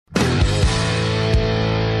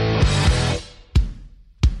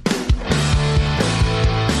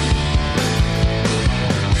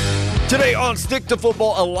Today on Stick to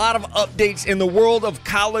Football, a lot of updates in the world of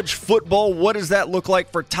college football. What does that look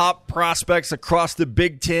like for top prospects across the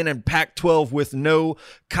Big Ten and Pac-12 with no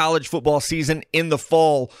college football season in the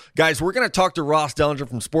fall? Guys, we're going to talk to Ross Dellenger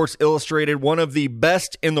from Sports Illustrated, one of the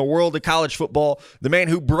best in the world of college football, the man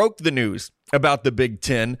who broke the news about the Big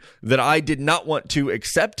Ten that I did not want to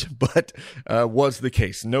accept, but was the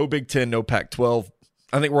case. No Big Ten, no Pac-12.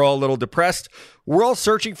 I think we're all a little depressed. We're all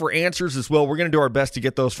searching for answers as well. We're going to do our best to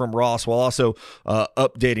get those from Ross while also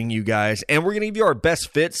updating you guys. And we're going to give you our best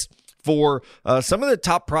fits for some of the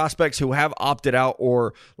top prospects who have opted out,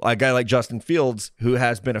 or a guy like Justin Fields who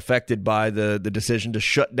has been affected by the decision to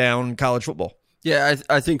shut down college football. Yeah,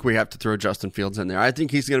 I think we have to throw Justin Fields in there. I think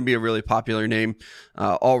he's going to be a really popular name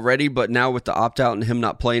already, but now with the opt-out and him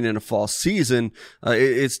not playing in a fall season,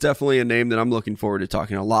 it's definitely a name that I'm looking forward to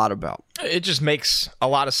talking a lot about. It just makes a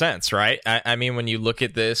lot of sense, right? I mean, when you look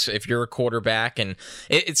at this, if you're a quarterback, and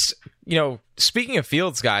it's, you know, speaking of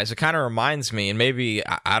Fields, guys, it kind of reminds me, and maybe,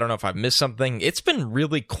 I don't know if I've missed something, it's been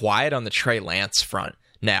really quiet on the Trey Lance front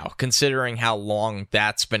now, considering how long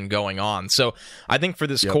that's been going on. So I think for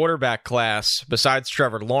this quarterback class, besides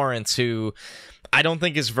Trevor Lawrence, who I don't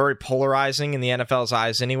think is very polarizing in the NFL's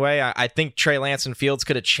eyes anyway, I think Trey Lance and Fields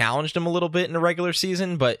could have challenged him a little bit in the regular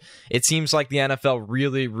season, but it seems like the NFL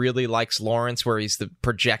really, really likes Lawrence, where he's the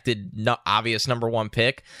projected obvious number one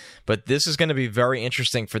pick. But this is going to be very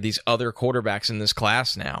interesting for these other quarterbacks in this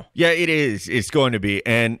class now. Yeah, it is. It's going to be.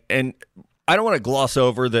 And I don't want to gloss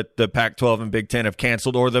over that the Pac-12 and Big Ten have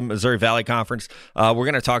canceled, or the Missouri Valley Conference. We're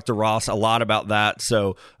going to talk to Ross a lot about that,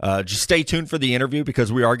 so just stay tuned for the interview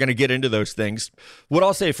because we are going to get into those things. What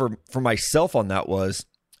I'll say for myself on that was,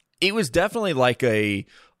 it was definitely like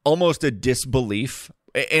almost a disbelief,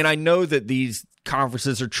 and I know that these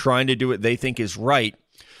conferences are trying to do what they think is right.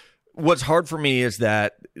 What's hard for me is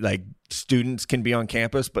that, like, students can be on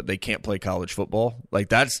campus, but they can't play college football. Like,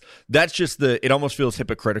 that's just it almost feels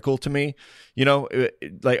hypocritical to me. You know,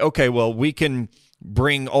 like, okay, well, we can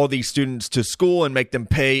bring all these students to school and make them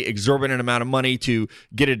pay exorbitant amount of money to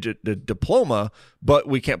get a diploma, but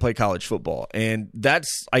we can't play college football. And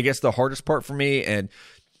that's, I guess, the hardest part for me. And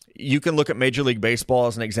you can look at Major League Baseball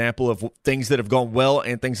as an example of things that have gone well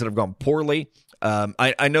and things that have gone poorly.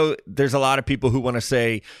 I know there's a lot of people who want to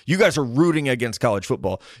say, you guys are rooting against college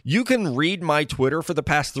football. You can read my Twitter for the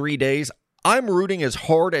past 3 days. I'm rooting as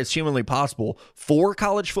hard as humanly possible for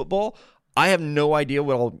college football. I have no idea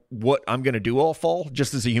what I'm going to do all fall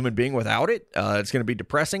just as a human being without it. It's going to be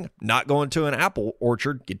depressing. Not going to an apple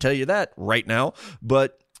orchard, can tell you that right now.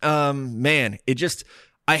 But, man,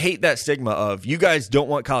 I hate that stigma of, you guys don't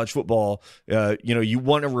want college football. You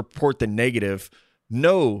want to report the negative.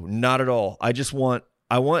 No, not at all. I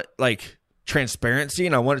want like transparency,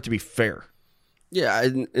 and I want it to be fair. Yeah,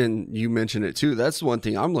 and you mentioned it too. That's one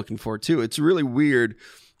thing I'm looking for too. It's really weird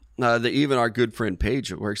that even our good friend Paige,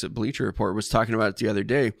 that works at Bleacher Report, was talking about it the other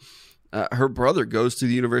day. Her brother goes to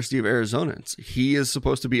the University of Arizona. He is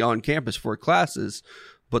supposed to be on campus for classes,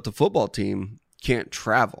 but the football team can't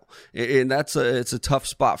travel. And it's a tough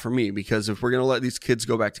spot for me, because if we're going to let these kids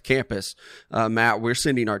go back to campus, Matt, we're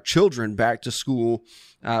sending our children back to school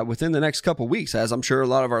within the next couple weeks, as I'm sure a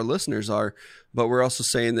lot of our listeners are, but we're also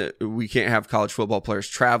saying that we can't have college football players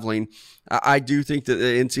traveling. I do think that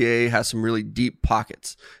the NCAA has some really deep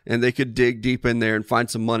pockets, and they could dig deep in there and find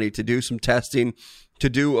some money to do some testing, to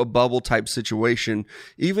do a bubble type situation,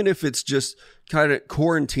 even if it's just kind of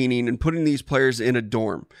quarantining and putting these players in a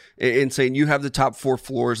dorm and saying, you have the top 4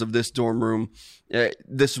 floors of this dorm room.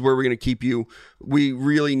 This is where we're going to keep you. We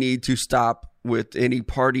really need to stop with any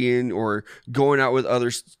partying or going out with other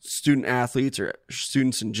student athletes or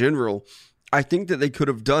students in general. I think that they could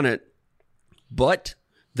have done it, but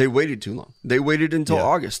they waited too long. They waited until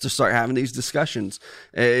August to start having these discussions.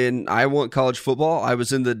 And I want college football. I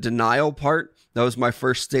was in the denial part. That was my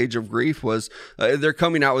first stage of grief, was they're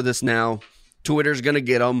coming out with this now. Twitter's going to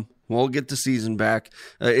get them. We'll get the season back.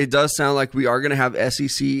 It does sound like we are going to have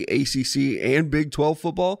SEC, ACC, and Big 12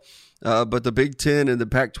 football. But the Big 10 and the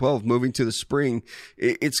Pac-12 moving to the spring,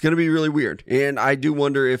 it's going to be really weird. And I do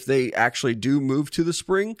wonder if they actually do move to the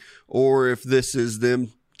spring, or if this is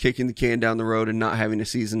them kicking the can down the road and not having a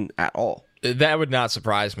season at all. That would not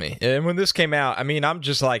surprise me. And when this came out, I mean, I'm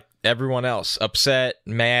just like everyone else, upset,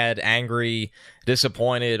 mad, angry,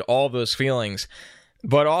 disappointed, all those feelings.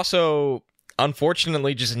 But also,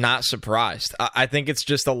 unfortunately, just not surprised. I think it's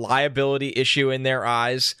just a liability issue in their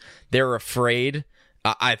eyes. They're afraid.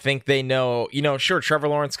 I think they know, sure, Trevor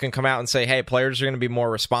Lawrence can come out and say, hey, players are going to be more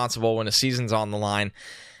responsible when a season's on the line.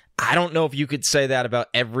 I don't know if you could say that about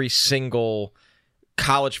every single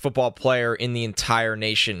college football player in the entire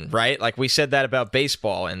nation, right? Like we said that about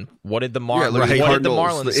baseball, and what did the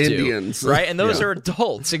Marlins the do? Indians, right? And those are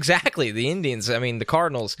adults, exactly. The Indians, I mean, the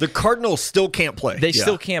Cardinals. The Cardinals still can't play. They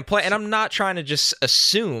still can't play, and I'm not trying to just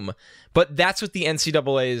assume, but that's what the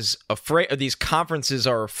NCAA is afraid of. These conferences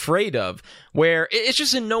are afraid of, where it's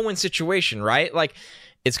just a no-win situation, right? Like,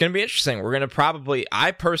 it's going to be interesting. We're going to probably,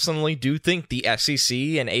 I personally do think the SEC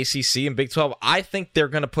and ACC and Big 12, I think they're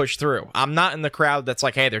going to push through. I'm not in the crowd that's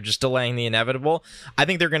like, hey, they're just delaying the inevitable. I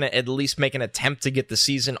think they're going to at least make an attempt to get the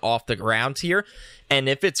season off the ground here. And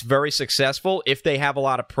if it's very successful, if they have a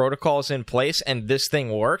lot of protocols in place and this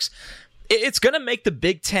thing works, it's going to make the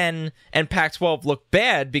Big 10 and Pac-12 look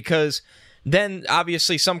bad, because then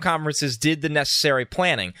obviously some conferences did the necessary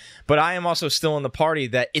planning. But I am also still in the party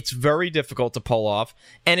that it's very difficult to pull off,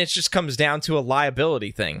 and it just comes down to a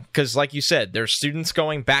liability thing. Because like you said, there's students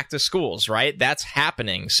going back to schools, right? That's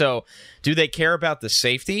happening. So do they care about the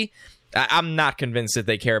safety? I'm not convinced that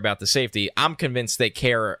they care about the safety. I'm convinced they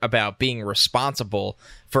care about being responsible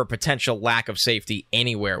for potential lack of safety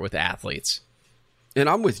anywhere with athletes. And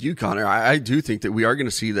I'm with you, Connor. I do think that we are going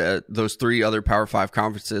to see those 3 other Power 5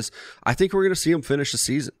 conferences. I think we're going to see them finish the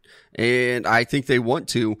season. And I think they want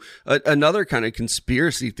to. Another kind of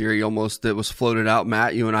conspiracy theory almost that was floated out,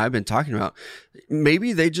 Matt, you and I have been talking about.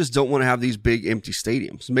 Maybe they just don't want to have these big empty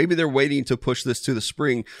stadiums. Maybe they're waiting to push this to the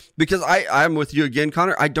spring, because I'm with you again,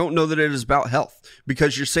 Connor. I don't know that it is about health,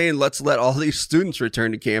 because you're saying let's let all these students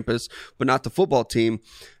return to campus, but not the football team.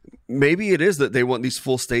 Maybe it is that they want these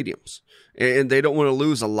full stadiums, and they don't want to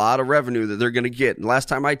lose a lot of revenue that they're going to get. And last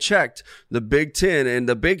time I checked, the Big 10 and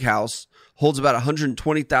the Big House holds about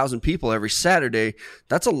 120,000 people every Saturday.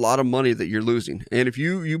 That's a lot of money that you're losing. And if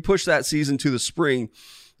you push that season to the spring,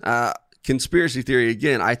 conspiracy theory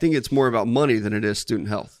again, I think it's more about money than it is student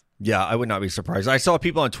health. Yeah, I would not be surprised. I saw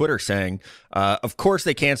people on Twitter saying, of course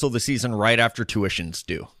they cancel the season right after tuition's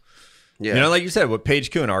due. Yeah. You know, like you said, with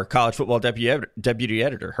Paige Kuhn, our college football deputy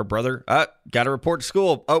editor, her brother got to report to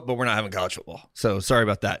school. Oh, but we're not having college football. So sorry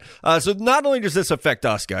about that. So not only does this affect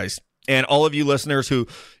us, guys, and all of you listeners who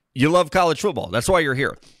you love college football, that's why you're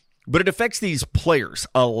here, but it affects these players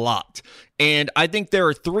a lot. And I think there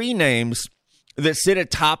are 3 names that sit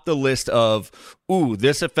atop the list of, ooh,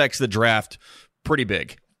 this affects the draft pretty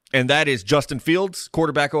big. And that is Justin Fields,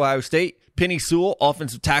 quarterback, Ohio State, Penny Sewell,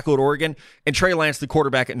 offensive tackle at Oregon, and Trey Lance, the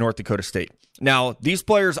quarterback at North Dakota State. Now, these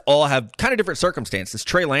players all have kind of different circumstances.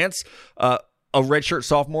 Trey Lance, a redshirt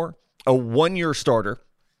sophomore, a 1-year starter.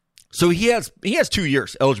 So he has 2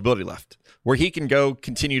 years eligibility left where he can go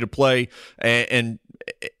continue to play and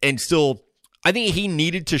still, I think he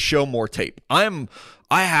needed to show more tape. I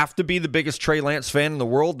have to be the biggest Trey Lance fan in the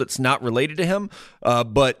world that's not related to him,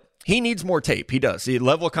 but he needs more tape. He does. The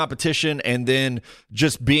level of competition, and then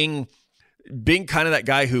just being kind of that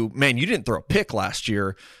guy who, man, you didn't throw a pick last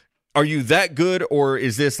year. Are you that good, or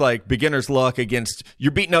is this like beginner's luck against,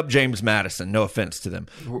 you're beating up James Madison? No offense to them.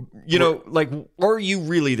 You know, like, are you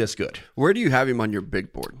really this good? Where do you have him on your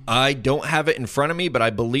big board? I don't have it in front of me, but I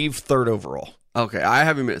believe 3rd overall. Okay, I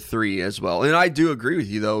have him at 3 as well. And I do agree with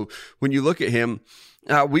you, though. When you look at him,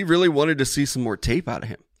 we really wanted to see some more tape out of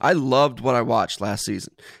him. I loved what I watched last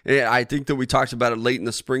season. And I think that we talked about it late in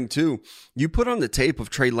the spring, too. You put on the tape of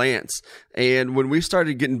Trey Lance, and when we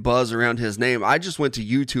started getting buzz around his name, I just went to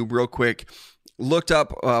YouTube real quick, looked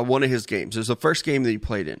up one of his games. It was the first game that he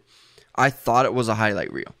played in. I thought it was a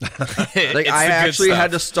highlight reel. Like, I actually had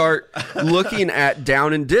to start looking at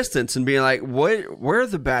down and distance and being like, where are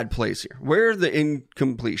the bad plays here? Where are the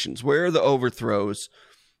incompletions? Where are the overthrows?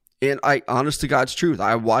 And honest to God's truth,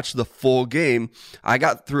 I watched the full game. I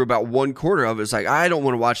got through about 1/4 of it. It's like, I don't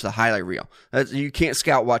want to watch the highlight reel. You can't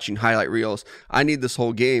scout watching highlight reels. I need this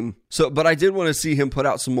whole game. But I did want to see him put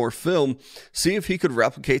out some more film, see if he could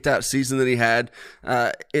replicate that season that he had,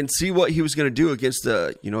 and see what he was going to do against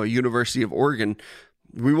a University of Oregon.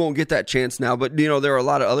 We won't get that chance now, but there are a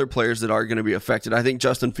lot of other players that are going to be affected. I think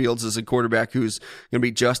Justin Fields is a quarterback who's going to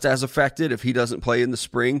be just as affected if he doesn't play in the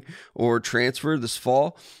spring or transfer this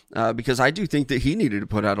fall, because I do think that he needed to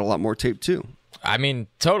put out a lot more tape too. I mean,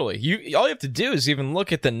 totally. All you have to do is even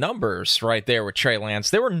look at the numbers right there with Trey Lance.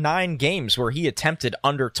 There were 9 games where he attempted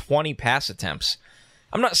under 20 pass attempts.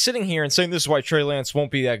 I'm not sitting here and saying this is why Trey Lance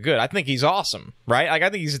won't be that good. I think he's awesome, right? Like, I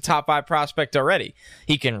think he's a top 5 prospect already.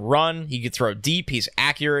 He can run. He can throw deep. He's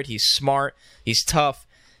accurate. He's smart. He's tough.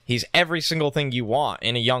 He's every single thing you want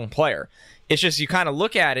in a young player. It's just you kind of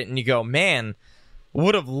look at it and you go, man,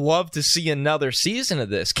 would have loved to see another season of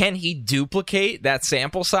this. Can he duplicate that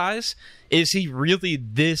sample size? Is he really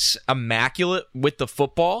this immaculate with the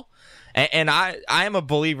football? And I am a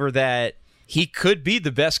believer that he could be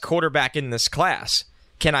the best quarterback in this class.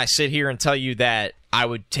 can I sit here and tell you that I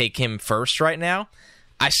would take him first right now?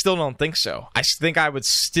 I still don't think so. I think I would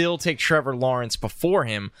still take Trevor Lawrence before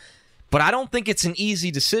him, but I don't think it's an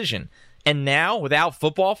easy decision. And now, without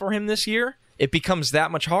football for him this year, it becomes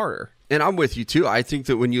that much harder. And I'm with you, too. I think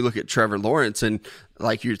that when you look at Trevor Lawrence, and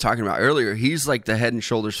like you were talking about earlier, he's like the head and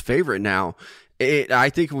shoulders favorite now. I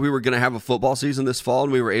think if we were going to have a football season this fall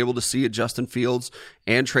and we were able to see a Justin Fields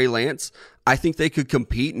and Trey Lance, I think they could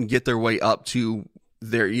compete and get their way up to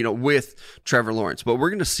their, with Trevor Lawrence. But we're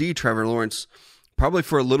going to see Trevor Lawrence probably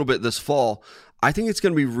for a little bit this fall. I think it's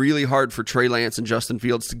going to be really hard for Trey Lance and Justin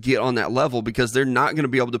Fields to get on that level because they're not going to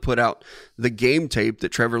be able to put out the game tape that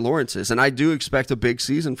Trevor Lawrence is. And I do expect a big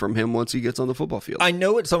season from him once he gets on the football field. I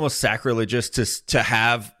know it's almost sacrilegious to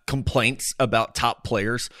have complaints about top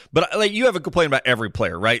players, but like you have a complaint about every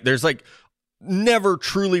player, right? There's like never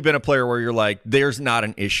truly been a player where you're like, there's not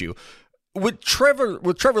an issue. With Trevor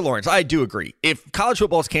Lawrence, I do agree. If college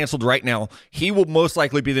football is canceled right now, he will most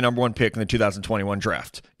likely be the number one pick in the 2021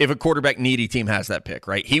 draft. If a quarterback needy team has that pick,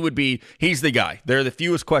 right? He's the guy. There are the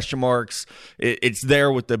fewest question marks. It's there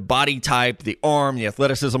with the body type, the arm, the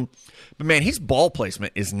athleticism. But man, his ball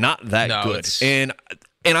placement is not that good. And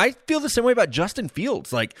I feel the same way about Justin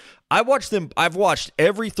Fields. Like I've watched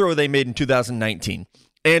every throw they made in 2019.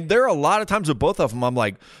 And there are a lot of times with both of them, I'm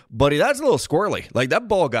like, buddy, that's a little squirrely. Like, that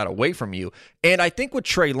ball got away from you. And I think with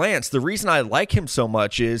Trey Lance, the reason I like him so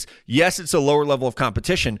much is, yes, it's a lower level of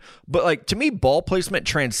competition, but like to me, ball placement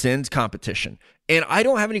transcends competition. And I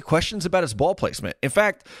don't have any questions about his ball placement. In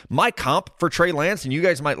fact, my comp for Trey Lance, and you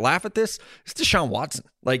guys might laugh at this, is Deshaun Watson.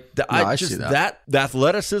 Like the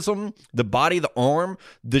athleticism, the body, the arm,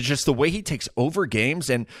 the way he takes over games.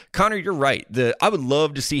 And Connor, you're right. I would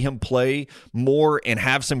love to see him play more and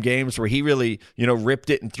have some games where he really, ripped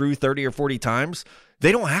it and threw 30 or 40 times.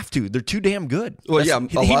 They don't have to. They're too damn good. Well,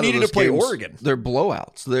 he needed to play games, Oregon. They're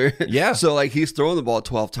blowouts. So like he's throwing the ball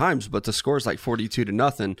 12 times, but the score is like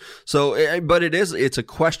 42-0. So, but it's a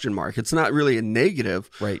question mark. It's not really a negative,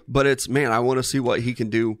 right? But it's I want to see what he can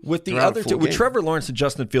do with the other two. With Trevor Lawrence and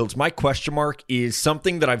Justin Fields, my question mark is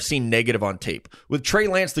something that I've seen negative on tape. With Trey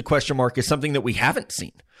Lance, the question mark is something that we haven't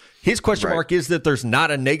seen. His question mark is that there's not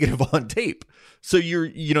a negative on tape. So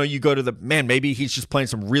you go to maybe he's just playing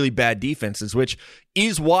some really bad defenses, which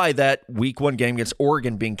is why that week 1 game against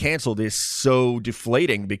Oregon being canceled is so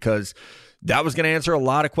deflating because that was going to answer a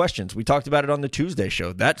lot of questions. We talked about it on the Tuesday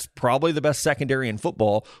show. That's probably the best secondary in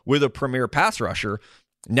football with a premier pass rusher.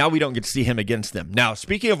 Now we don't get to see him against them. Now,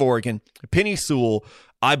 speaking of Oregon, Penei Sewell,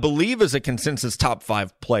 I believe, is a consensus top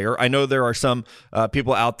 5 player. I know there are some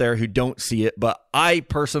people out there who don't see it, but I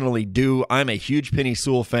personally do. I'm a huge Penei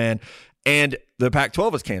Sewell fan, and the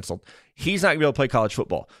Pac-12 is canceled. He's not going to be able to play college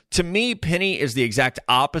football. To me, Penei is the exact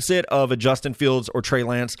opposite of a Justin Fields or Trey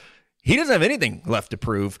Lance. He doesn't have anything left to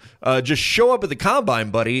prove. Just show up at the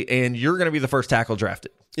combine, buddy, and you're going to be the first tackle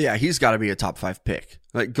drafted. Yeah, he's got to be a top 5 pick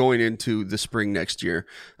like going into the spring next year.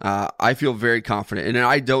 I feel very confident, and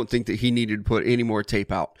I don't think that he needed to put any more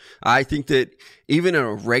tape out. I think that even in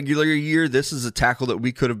a regular year, this is a tackle that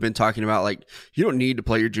we could have been talking about. Like, you don't need to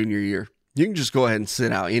play your junior year. You can just go ahead and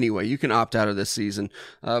sit out anyway. You can opt out of this season,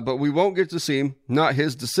 but we won't get to see him. Not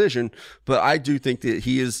his decision, but I do think that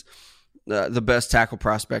he is the best tackle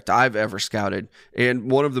prospect I've ever scouted, and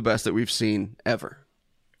one of the best that we've seen ever.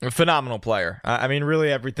 A phenomenal player. I mean,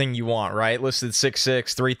 really everything you want, right? Listed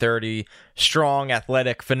 6'6", 330, strong,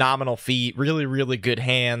 athletic, phenomenal feet, really, really good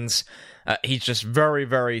hands. He's just very,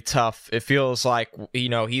 very tough. It feels like,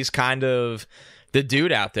 he's kind of the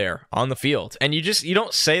dude out there on the field. And you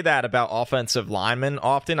don't say that about offensive linemen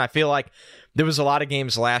often. I feel like there was a lot of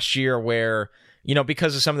games last year where,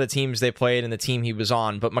 because of some of the teams they played and the team he was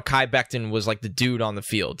on, but Mekhi Becton was like the dude on the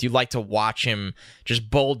field. You like to watch him just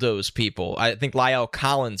bulldoze people. I think Lyle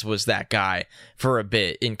Collins was that guy for a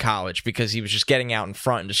bit in college because he was just getting out in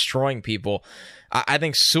front and destroying people. I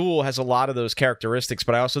think Sewell has a lot of those characteristics,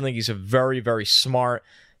 but I also think he's a very, very smart,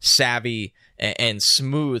 savvy, and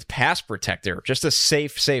smooth pass protector. Just a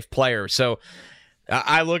safe player. So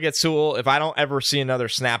I look at Sewell. If I don't ever see another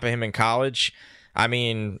snap of him in college, I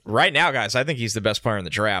mean, right now, guys, I think he's the best player in the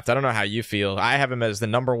draft. I don't know how you feel. I have him as the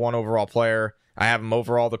number 1 overall player. I have him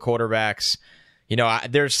over all the quarterbacks.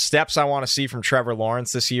 There's steps I want to see from Trevor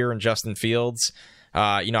Lawrence this year and Justin Fields.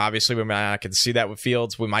 Obviously, we might not get to see that with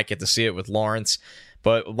Fields. We might get to see it with Lawrence.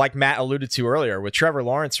 But like Matt alluded to earlier, with Trevor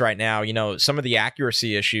Lawrence right now, some of the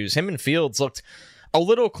accuracy issues, him and Fields looked a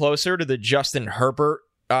little closer to the Justin Herbert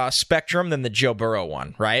spectrum than the Joe Burrow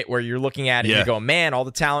one, right? Where you're looking at it and you go, man, all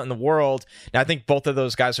the talent in the world. Now, I think both of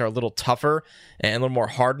those guys are a little tougher and a little more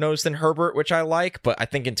hard-nosed than Herbert, which I like. But I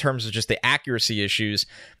think in terms of just the accuracy issues,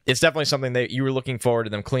 it's definitely something that you were looking forward to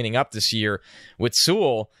them cleaning up this year. With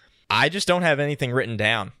Sewell, I just don't have anything written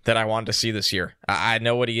down that I wanted to see this year. I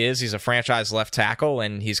know what he is. He's a franchise left tackle,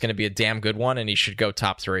 and he's going to be a damn good one, and he should go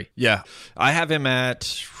top 3. Yeah. I have him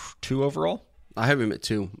at 2 overall. I have him at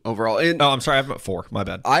 2 overall. And I'm sorry. I have him at 4. My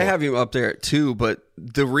bad. 4. I have him up there at 2, but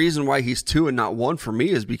the reason why he's 2 and not 1 for me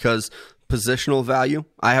is because positional value.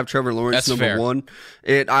 I have Trevor Lawrence That's number fair. 1.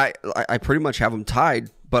 And I pretty much have him tied,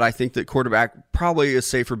 but I think that quarterback probably a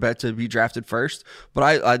safer bet to be drafted first.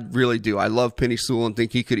 But I really do. I love Penei Sewell and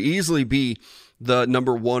think he could easily be the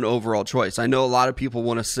number 1 overall choice. I know a lot of people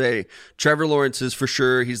want to say Trevor Lawrence is for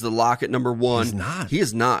sure. He's the lock at number 1. He's not. He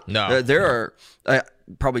is not. No. There are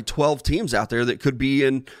probably 12 teams out there that could be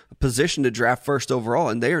in a position to draft first overall,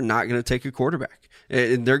 and they are not going to take a quarterback.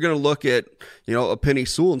 And they're going to look at, a Penei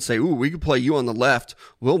Sewell and say, ooh, we could play you on the left.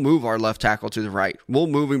 We'll move our left tackle to the right. We'll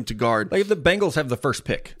move him to guard. Like if the Bengals have the first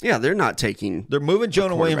pick. Yeah, they're not taking. They're moving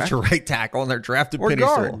Jonah Williams to right tackle, and they're drafted Or Penei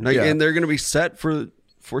guard. Sewell. Yeah. And they're going to be set for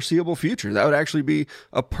foreseeable future. That would actually be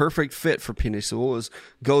a perfect fit for Penei Sewell, is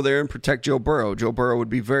go there and protect Joe Burrow. Joe Burrow would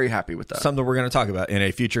be very happy with that. Something we're going to talk about in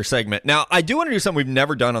a future segment. Now, I do want to do something we've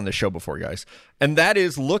never done on this show before, guys, and that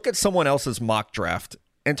is look at someone else's mock draft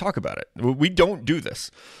and talk about it. We don't do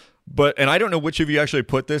this, and I don't know which of you actually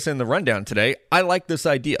put this in the rundown today. I like this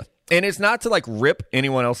idea. And it's not to like rip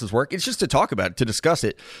anyone else's work. It's just to talk about it, to discuss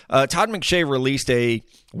it. Todd McShay released a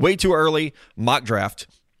way too early mock draft,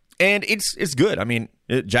 and it's good. I mean,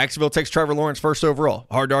 Jacksonville takes Trevor Lawrence first overall.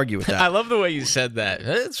 Hard to argue with that. I love the way you said that.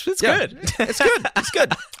 It's good. It's good. It's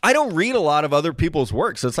good. I don't read a lot of other people's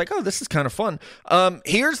work, so it's like, oh, this is kind of fun.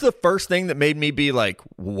 Here's the first thing that made me be like,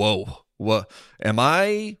 whoa. What, am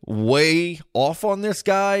I way off on this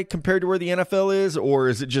guy compared to where the NFL is, or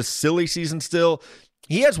is it just silly season still?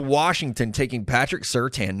 He has Washington taking Patrick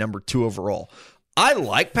Surtain number 2 overall. I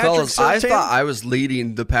like Patrick Fellas, Surtain. I thought I was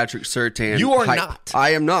leading the Patrick Surtain. You are hype. not.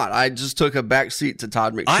 I am not. I just took a back seat to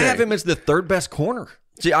Todd McShay. I have him as the 3rd best corner.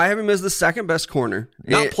 See, I have him as the 2nd best corner.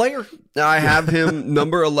 Not player. I have him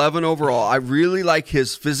number 11 overall. I really like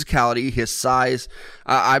his physicality, his size.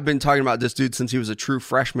 I've been talking about this dude since he was a true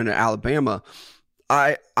freshman at Alabama.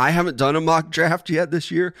 I haven't done a mock draft yet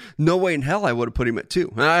this year. No way in hell I would have put him at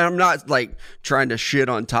 2. And I'm not like trying to shit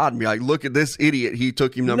on Todd and be like, look at this idiot. He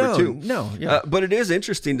took him number 2. No, yeah. But it is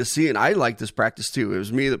interesting to see, and I like this practice too. It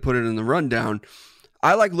was me that put it in the rundown.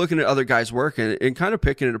 I like looking at other guys' work and kind of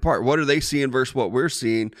picking it apart. What are they seeing versus what we're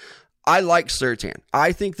seeing? I like Surtain.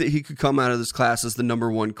 I think that he could come out of this class as the number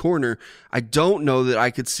 1 corner. I don't know that I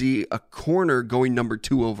could see a corner going number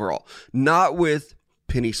 2 overall. Not with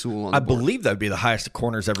Penei Sewell on the board. I believe that would be the highest a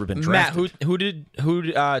corner's ever been drafted. Matt,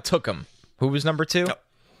 who took him? Who was number 2?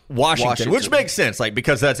 Washington, which makes sense, like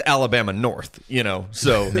because that's Alabama North,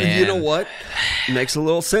 So Man. You know what? Makes a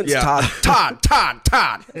little sense, Yeah.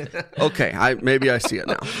 Todd. Okay, maybe I see it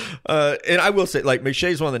now. And I will say, like,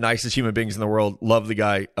 McShay's one of the nicest human beings in the world. Love the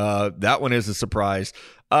guy. That one is a surprise.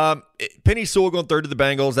 Penei Sewell going 3rd to the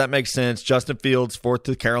Bengals. That makes sense. Justin Fields 4th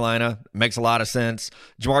to Carolina. Makes a lot of sense.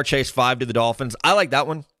 Jamar Chase 5 to the Dolphins. I like that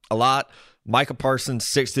one a lot. Micah Parsons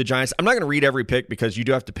 6 to the Giants. I'm not going to read every pick because you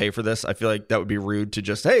do have to pay for this. I feel like that would be rude to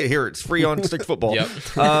just, hey, here, it's free on Stick Football.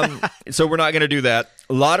 So we're not going to do that.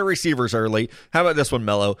 A lot of receivers early. How about this one,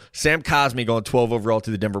 Mello? Sam Cosmi going 12 overall to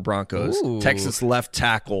the Denver Broncos. Ooh. Texas left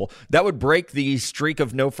tackle. That would break the streak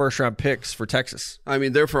of no first-round picks for Texas. I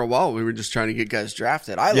mean, there for a while, we were just trying to get guys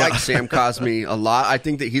drafted. I like Sam Cosmi a lot. I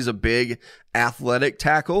think that he's a big athletic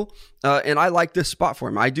tackle, and I like this spot for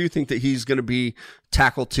him. I do think that he's going to be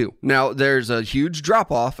tackle 2. Now, there's a huge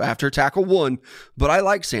drop-off after tackle 1, but I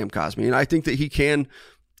like Sam Cosmi, and I think that he can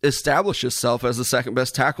establish himself as the 2nd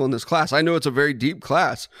best tackle in this class. I know it's a very deep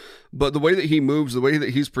class, but the way that he moves, the way that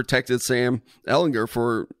he's protected Sam Dellenger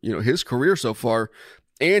for his career so far,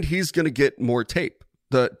 and he's going to get more tape.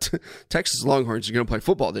 The Texas Longhorns are going to play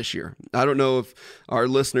football this year. I don't know if our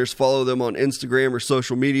listeners follow them on Instagram or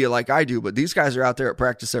social media like I do, but these guys are out there at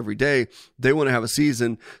practice every day. They want to have a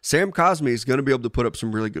season. Sam Cosmi is going to be able to put up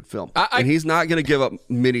some really good film, and he's not going to give up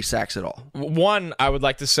many sacks at all. One, I would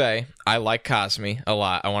like to say I like Cosmi a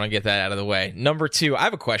lot. I want to get that out of the way. Number 2, I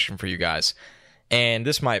have a question for you guys, and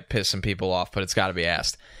this might piss some people off, but it's got to be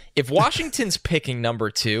asked. If Washington's picking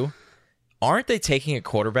number 2, aren't they taking a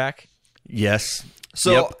quarterback? Yes.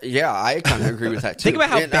 So, yeah, I kind of agree with that, too. Think about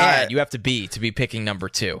how bad you have to be picking number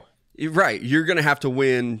 2. Right. You're going to have to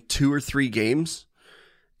win 2 or 3 games.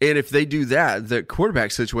 And if they do that, the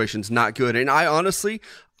quarterback situation's not good. And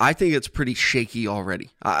I think it's pretty shaky already.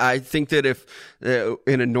 I think that if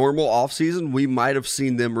in a normal offseason, we might have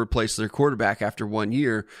seen them replace their quarterback after 1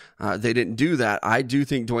 year. They didn't do that. I do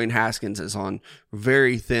think Dwayne Haskins is on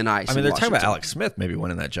very thin ice. I mean, they're talking about Alex Smith maybe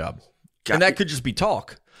winning that job. And that could just be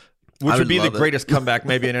talk, which would be the greatest comeback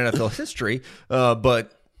maybe in NFL history.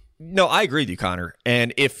 But no, I agree with you, Connor.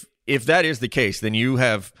 And if that is the case, then you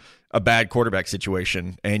have a bad quarterback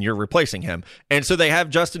situation and you're replacing him. And so he has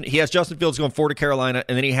Justin Fields going 4 to Carolina,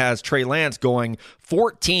 and then he has Trey Lance going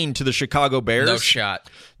 14 to the Chicago Bears. No shot.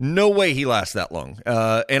 No way he lasts that long.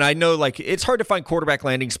 And I know like it's hard to find quarterback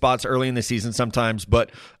landing spots early in the season sometimes, but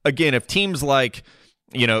again, if teams like,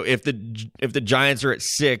 if the Giants are at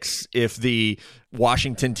 6, if the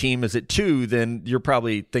Washington team is at 2, then you're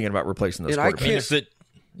probably thinking about replacing those quarterbacks.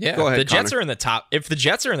 Yeah, go ahead, the Jets Connor. are in the top. If the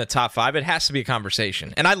Jets are in the top 5, it has to be a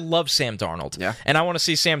conversation. And I love Sam Darnold. Yeah. And I want to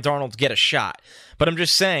see Sam Darnold get a shot. But I'm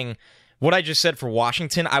just saying, what I just said for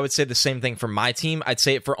Washington, I would say the same thing for my team. I'd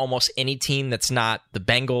say it for almost any team that's not the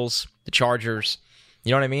Bengals, the Chargers.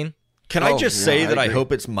 You know what I mean? Can I just say that I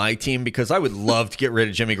hope it's my team, because I would love to get rid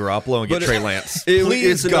of Jimmy Garoppolo and get Trey Lance.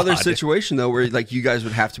 It's another situation though where like you guys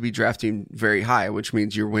would have to be drafting very high, which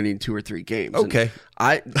means you're winning 2 or 3 games. Okay, and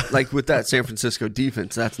I like with that San Francisco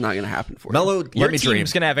defense, that's not going to happen for Mello. you. Your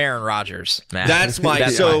team's going to have Aaron Rodgers, man. That's my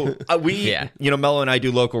Mello and I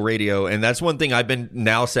do local radio, and that's one thing I've been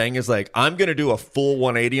now saying is like I'm going to do a full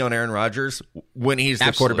 180 on Aaron Rodgers when he's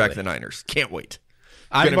the quarterback of the Niners. Can't wait.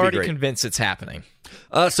 I'm already convinced it's happening.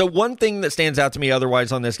 So one thing that stands out to me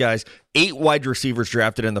otherwise on this, guys, 8 wide receivers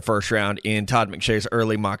drafted in the first round in Todd McShay's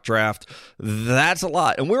early mock draft. That's a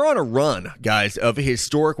lot. And we're on a run, guys, of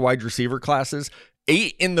historic wide receiver classes.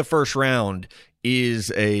 8 in the first round is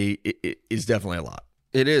definitely a lot.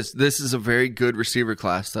 It is. This is a very good receiver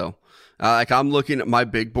class, though. Like I'm looking at my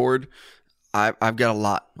big board. I've got a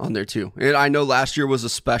lot on there, too. And I know last year was a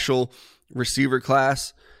special receiver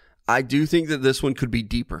class. I do think that this one could be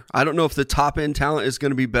deeper. I don't know if the top end talent is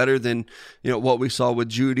going to be better than what we saw with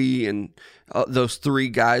Judy and those 3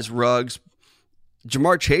 guys, Ruggs.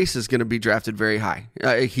 Jamar Chase is going to be drafted very high.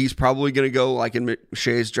 He's probably going to go like in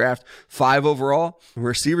McShay's draft 5 overall.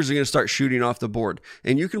 Receivers are going to start shooting off the board,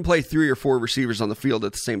 and you can play 3 or 4 receivers on the field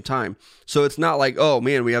at the same time. So it's not like, oh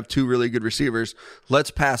man, we have 2 really good receivers.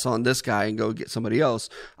 Let's pass on this guy and go get somebody else.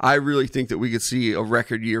 I really think that we could see a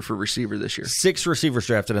record year for receiver this year. 6 receivers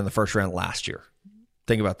drafted in the first round last year.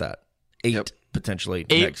 Think about that. 8 potentially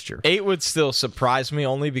next year. 8 would still surprise me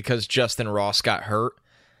only because Justin Ross got hurt.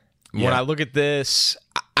 When I look at this,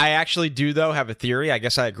 I actually do, though, have a theory. I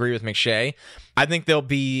guess I agree with McShay. I think there'll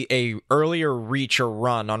be a earlier reach or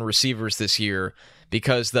run on receivers this year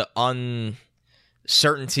because the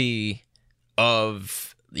uncertainty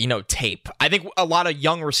of, tape. I think a lot of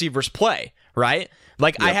young receivers play, right?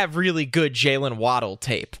 Like, I have really good Jalen Waddle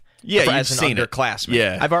tape as an underclassman.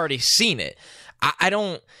 Yeah. I've already seen it.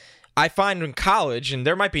 I find in college, and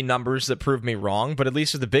there might be numbers that prove me wrong, but at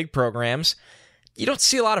least with the big programs, you don't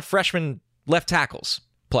see a lot of freshman left tackles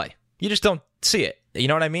play. You just don't see it. You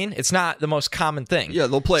know what I mean? It's not the most common thing. Yeah,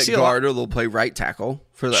 they'll play guard or they'll play right tackle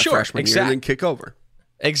for that freshman year and then kick over.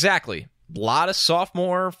 Exactly. A lot of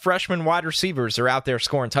sophomore, freshman wide receivers are out there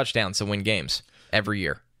scoring touchdowns to win games every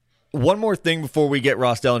year. One more thing before we get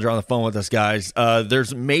Ross Dellenger on the phone with us, guys.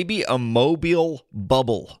 There's maybe a Mobile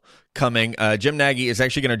bubble coming. Jim Nagy is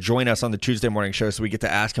actually going to join us on the Tuesday morning show, so we get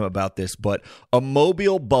to ask him about this. But a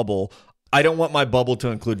Mobile bubble. I don't want my bubble to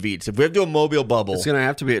include Veets. If we have to do a Mobile bubble, it's going to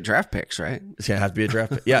have to be at draft picks, right? It's going to have to be a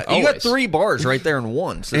draft pick. Yeah, you got 3 bars right there in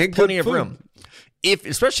one, so there's plenty of room.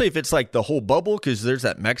 Especially if it's like the whole bubble, because there's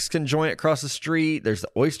that Mexican joint across the street. There's the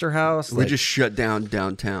Oyster House. We just shut down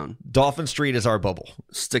downtown. Dolphin Street is our bubble.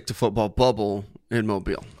 Stick to football bubble in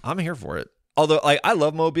Mobile. I'm here for it. Although I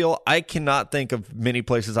love Mobile, I cannot think of many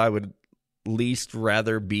places I would least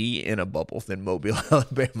rather be in a bubble than Mobile,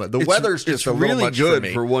 Alabama. The weather's just a little really much good for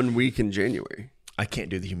me. For 1 week in January. I can't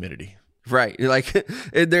do the humidity. Right. Like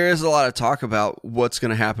there is a lot of talk about what's going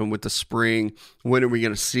to happen with the spring. When are we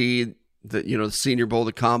going to see the Senior Bowl,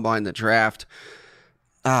 the Combine, the draft?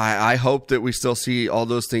 I hope that we still see all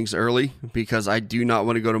those things early because I do not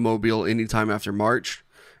want to go to Mobile anytime after March.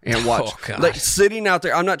 And watch, like sitting out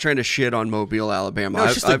there. I'm not trying to shit on Mobile, Alabama. No,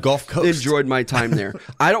 it's just the Gulf Coast. Enjoyed my time there.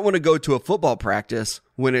 I don't want to go to a football practice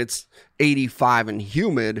when it's 85 and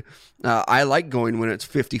humid. I like going when it's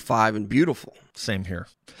 55 and beautiful. Same here.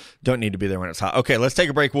 Don't need to be there when it's hot. Okay, let's take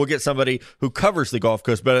a break. We'll get somebody who covers the Gulf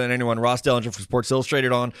Coast better than anyone, Ross Dellenger from Sports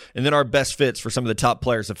Illustrated on, and then our best fits for some of the top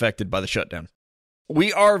players affected by the shutdown.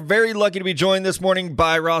 We are very lucky to be joined this morning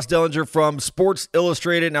by Ross Dellenger from Sports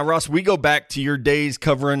Illustrated. Now, Ross, we go back to your days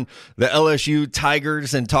covering the LSU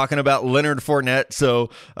Tigers and talking about Leonard Fournette. So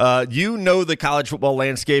you know the college football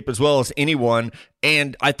landscape as well as anyone.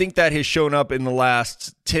 And I think that has shown up in the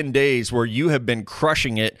last 10 days where you have been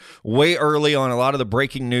crushing it way early on a lot of the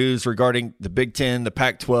breaking news regarding the Big Ten, the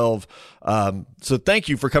Pac-12. So thank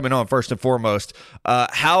you for coming on first and foremost.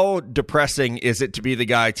 How depressing is it to be the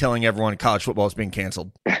guy telling everyone college football is being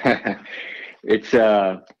canceled? It's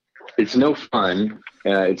no fun.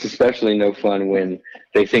 It's especially no fun when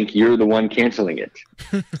they think you're the one canceling it.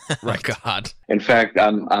 Right. God. In fact,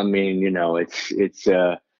 it's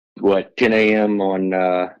 10 a.m.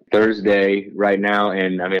 on Thursday right now,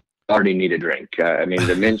 and I already need a drink.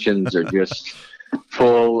 The mentions are just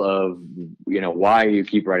full of, why you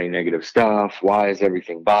keep writing negative stuff? Why is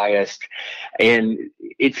everything biased? And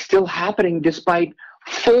it's still happening despite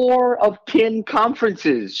 4 of 10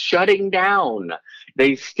 conferences shutting down.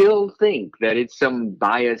 They still think that it's some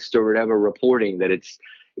biased or whatever reporting, that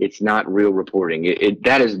it's not real reporting.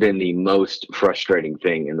 That has been the most frustrating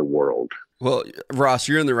thing in the world. Well, Ross,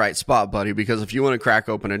 you're in the right spot, buddy, because if you want to crack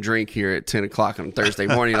open a drink here at 10 o'clock on Thursday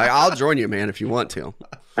morning, I'll join you, man, if you want to.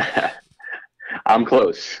 I'm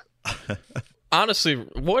close. Honestly,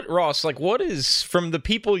 what is, from the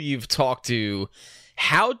people you've talked to,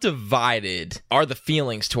 how divided are the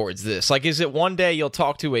feelings towards this? Like, is it one day you'll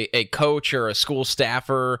talk to a coach or a school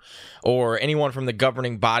staffer or anyone from the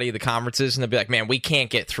governing body of the conferences, and they'll be like, man, we can't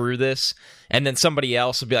get through this. And then somebody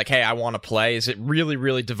else will be like, hey, I want to play. Is it really,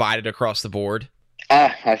 really divided across the board?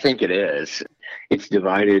 I think it is. It's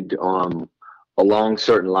divided along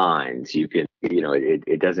certain lines. You can,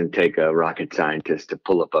 it doesn't take a rocket scientist to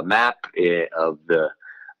pull up a map of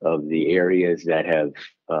the areas that have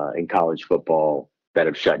in college football that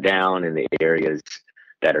have shut down and the areas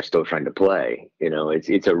that are still trying to play.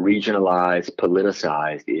 It's a regionalized,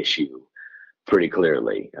 politicized issue pretty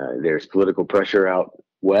clearly. There's political pressure out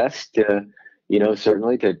west,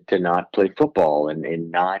 certainly to not play football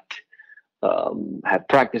and not have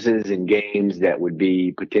practices and games that would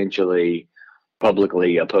be potentially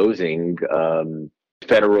publicly opposing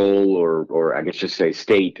federal or I guess just say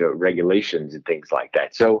state regulations and things like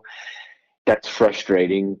that. So that's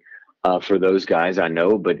frustrating for those guys, I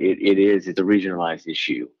know, but it's a regionalized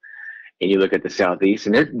issue. And you look at the Southeast,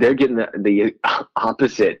 and they're getting the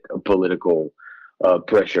opposite of political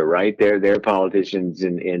pressure, right? Their politicians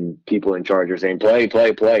and people in charge are saying, play,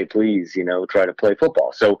 please, try to play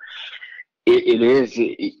football. So it is,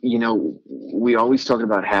 we always talk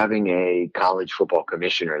about having a college football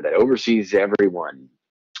commissioner that oversees everyone.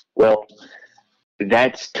 Well,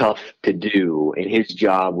 that's tough to do, and his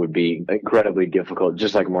job would be incredibly difficult,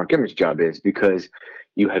 just like Mark Emmmer's job is, because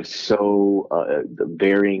you have so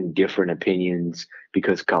varying different opinions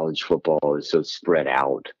because college football is so spread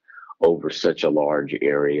out over such a large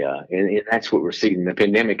area. And that's what we're seeing. The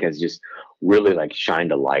pandemic has just really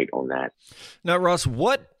shined a light on that. Now, Ross,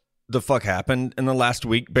 what the fuck happened in the last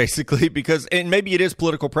week, basically? Because, and maybe it is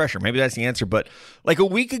political pressure, maybe that's the answer, but a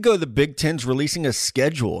week ago the Big Ten's releasing a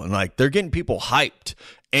schedule and they're getting people hyped,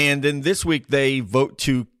 and then this week they vote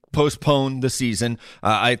to postpone the season.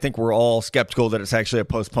 I think we're all skeptical that it's actually a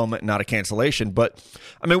postponement, not a cancellation. But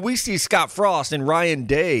we see Scott Frost and Ryan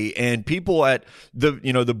Day and people at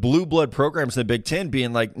the blue blood programs in the Big Ten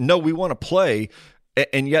being like, no, we want to play.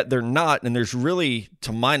 And yet they're not, and there's really,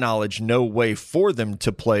 to my knowledge, no way for them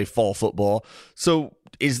to play fall football. So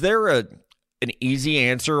is there an easy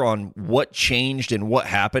answer on what changed and what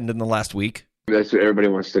happened in the last week? That's what everybody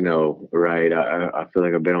wants to know, right? I feel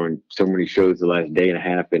like I've been on so many shows the last day and a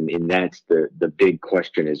half, and that's the big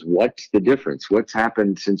question is, what's the difference? What's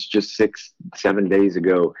happened since just 6-7 days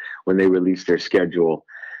ago when they released their schedule?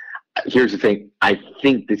 Here's the thing. I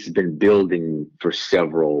think this has been building for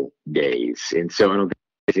several days. And so I don't think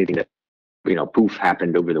it's anything that, poof,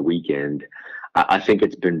 happened over the weekend. I think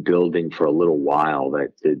it's been building for a little while,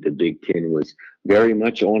 that the Big Ten was very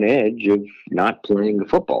much on edge of not playing the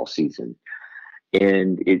football season.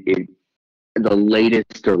 And the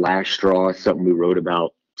latest or last straw is something we wrote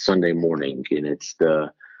about Sunday morning, and it's the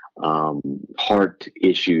heart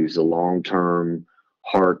issues, the long-term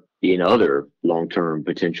heart, other long-term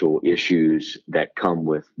potential issues that come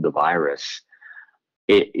with the virus.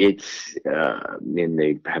 It's and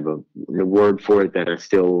they have a word for it that is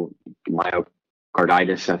still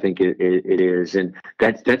myocarditis, I think it is, and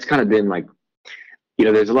that's kind of been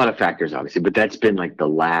there's a lot of factors obviously, but that's been the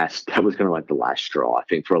last straw, I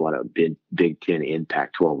think, for a lot of Big Ten and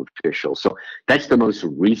Pac-12 officials. So that's the most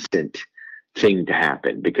recent thing to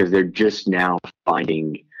happen, because they're just now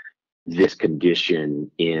finding this condition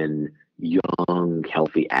in young,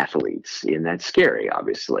 healthy athletes, and that's scary.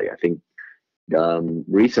 Obviously, I think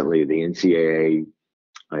recently the NCAA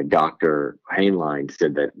Dr. Hainline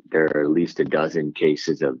said that there are at least a dozen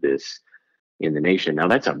cases of this in the nation. Now,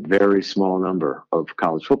 that's a very small number of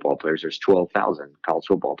college football players. There's 12,000 college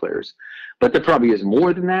football players, but there probably is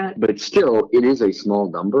more than that. But it's still, it is a small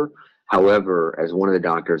number. However, as one of the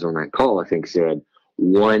doctors on that call, I think, said,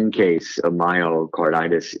 one case of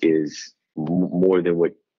myocarditis is more than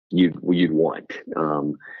what you'd want.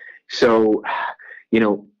 So,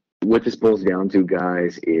 what this boils down to,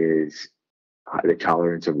 guys, is the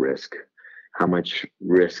tolerance of risk. How much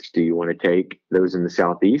risk do you want to take? Those in the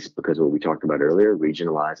Southeast, because what we talked about earlier,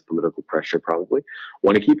 regionalized political pressure, probably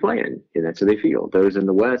want to keep playing, and that's how they feel. Those in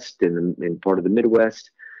the West and in part of the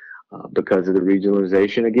Midwest, because of the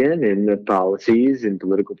regionalization again and the policies and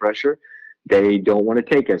political pressure, they don't want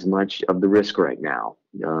to take as much of the risk right now.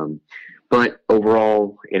 But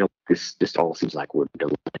overall, this all seems like we're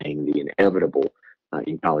delaying the inevitable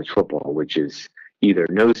in college football, which is either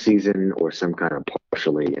no season or some kind of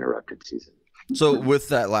partially interrupted season. So with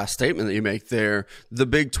that last statement that you make there, the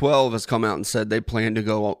Big 12 has come out and said they plan to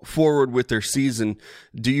go forward with their season.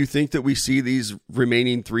 Do you think that we see these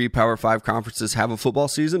remaining 3 Power 5 conferences have a football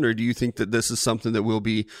season, or do you think that this is something that will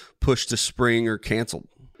be pushed to spring or canceled?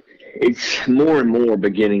 It's more and more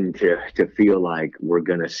beginning to feel like we're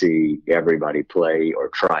going to see everybody play or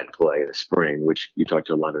try to play in the spring, which you talk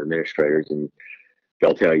to a lot of administrators, and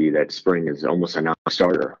they'll tell you that spring is almost a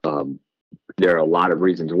non-starter. There are a lot of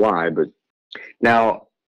reasons why, but now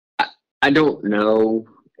I don't know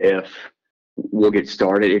if we'll get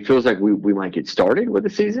started. It feels like we might get started with the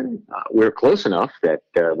season. We're close enough that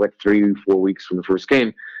 3-4 weeks from the first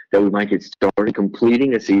game that we might get started.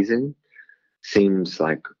 Completing a season seems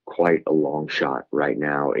like quite a long shot right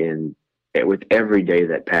now. And with every day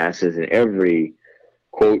that passes and every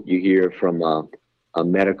quote you hear from a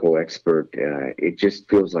medical expert, it just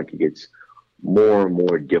feels like it gets more and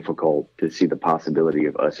more difficult to see the possibility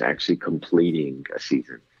of us actually completing a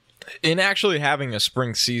season. In actually having a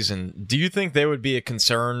spring season, do you think there would be a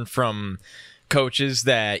concern from coaches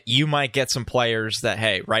that you might get some players that,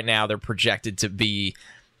 hey, right now they're projected to be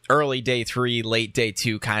early day 3, late day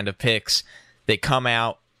 2 kind of picks? They come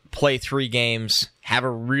out, play 3 games, have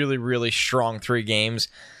a really, really strong 3 games,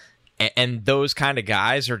 and those kind of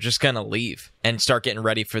guys are just going to leave and start getting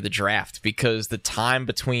ready for the draft, because the time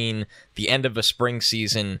between the end of a spring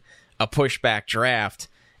season, a pushback draft,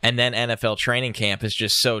 and then NFL training camp is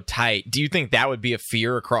just so tight. Do you think that would be a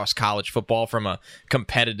fear across college football from a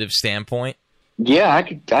competitive standpoint? Yeah,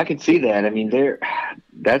 I could see that. I mean,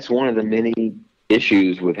 that's one of the many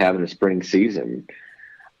issues with having a spring season.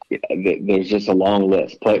 There's just a long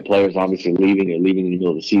list. Players obviously leaving in the middle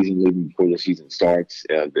of the season, leaving before the season starts.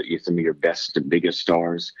 Some of your best and biggest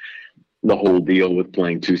stars. The whole deal with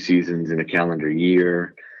playing 2 seasons in a calendar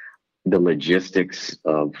year. The logistics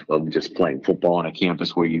of just playing football on a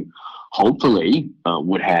campus where you hopefully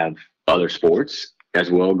would have other sports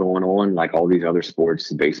as well going on, like all these other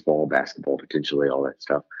sports, baseball, basketball, potentially all that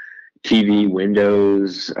stuff. TV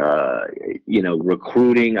windows,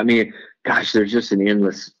 recruiting. I mean, gosh, there's just an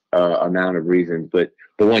endless amount of reasons. But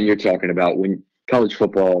the one you're talking about, when college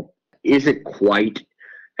football isn't quite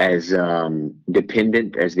as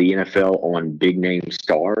dependent as the NFL on big name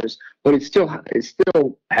stars, but it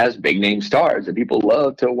still has big name stars that people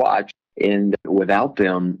love to watch. And without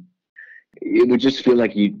them, it would just feel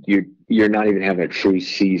like you're not even having a true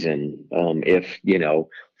season if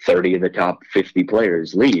 30 of the top 50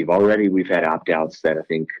 players leave. Already we've had opt-outs that I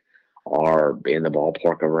think are in the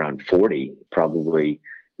ballpark of around 40, probably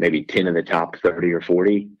maybe 10 of the top 30 or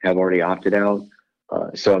 40 have already opted out.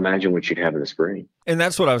 So imagine what you'd have in the spring. And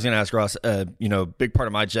that's what I was going to ask, Ross. Big part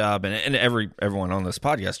of my job and everyone on this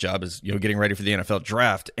podcast job is, getting ready for the NFL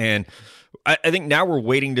draft. And I think now we're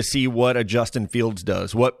waiting to see what a Justin Fields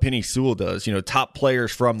does, what Penei Sewell does, top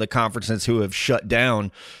players from the conferences who have shut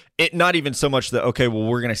down. It not even so much that, okay, well,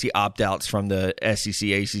 we're going to see opt-outs from the SEC,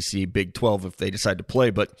 ACC, Big 12 if they decide to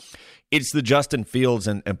play, but it's the Justin Fields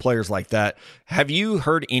and players like that. Have you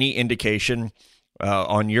heard any indication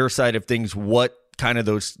on your side of things what kind of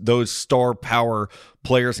those star power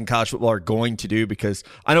players in college football are going to do? Because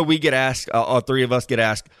I know we get asked, all 3 of us get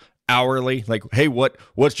asked hourly, like, hey,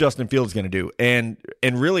 what's Justin Fields going to do? And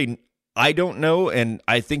really, I don't know, and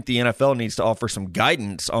I think the NFL needs to offer some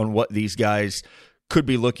guidance on what these guys could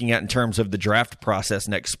be looking at in terms of the draft process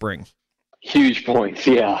next spring. Huge points.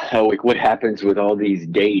 Yeah. Like what happens with all these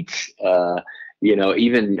dates,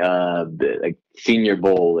 even the Senior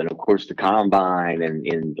Bowl and of course the Combine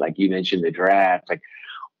and like you mentioned, the draft,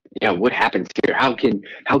 what happens here? How can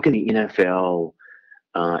the NFL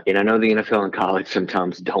And I know the NFL and college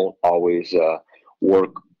sometimes don't always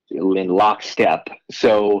work in lockstep.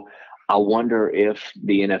 So I wonder if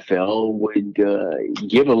the NFL would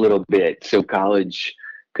give a little bit so college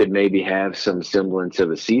could maybe have some semblance of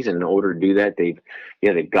a season. In order to do that, they've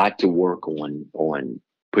got to work on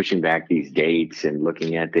pushing back these dates and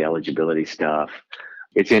looking at the eligibility stuff.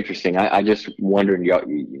 It's interesting. I just wondered,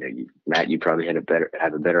 Matt, you probably have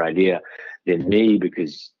a better idea than me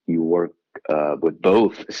because you work with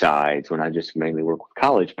both sides when I just mainly work with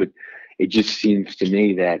college. But it just seems to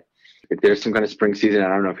me that if there's some kind of spring season, I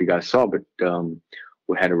don't know if you guys saw, but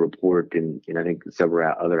we had a report, and I think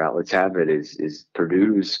several other outlets have it, is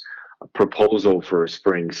Purdue's proposal for a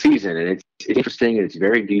spring season. And it's interesting, and it's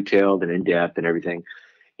very detailed and in-depth and everything.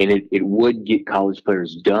 And it would get college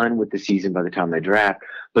players done with the season by the time they draft,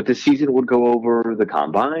 but the season would go over the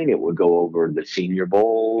combine. It would go over the Senior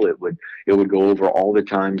Bowl. It would go over all the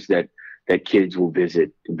times that kids will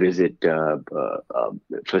visit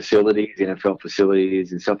facilities, NFL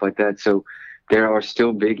facilities, and stuff like that. So there are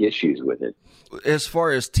still big issues with it. As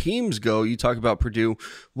far as teams go, you talk about Purdue.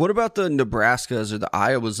 What about the Nebraskas or the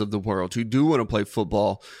Iowas of the world who do want to play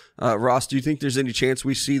football? Ross, do you think there's any chance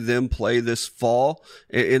we see them play this fall?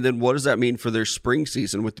 And then what does that mean for their spring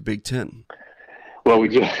season with the Big Ten? Well,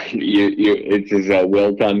 it's a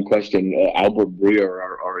well-timed question. Albert Breer,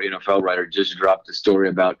 our NFL writer, just dropped a story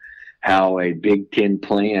about how a Big Ten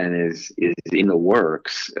plan is in the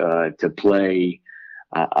works to play.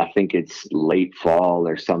 I think it's late fall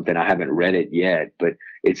or something. I haven't read it yet, but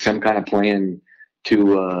it's some kind of plan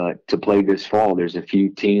to play this fall. There's a few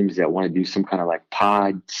teams that want to do some kind of like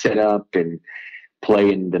pod setup and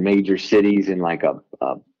play in the major cities in like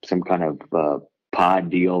some kind of pod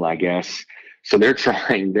deal, I guess. So they're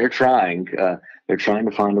trying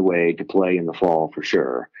to find a way to play in the fall for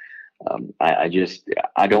sure. I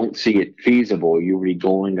don't see it feasible. You'll be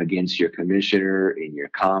going against your commissioner in your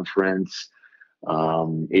conference.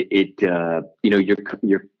 All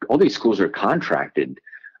these schools are contracted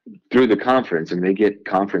through the conference, and they get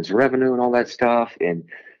conference revenue and all that stuff. And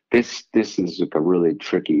this is like a really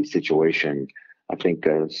tricky situation. I think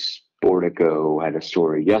Sportico had a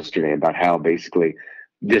story yesterday about how basically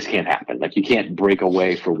this can't happen. Like you can't break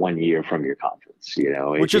away for 1 year from your conference,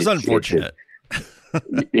 which is unfortunate.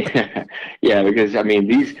 Yeah, because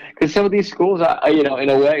some of these schools, in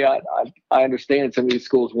a way, I understand some of these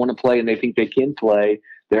schools want to play and they think they can play.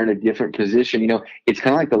 They're in a different position. It's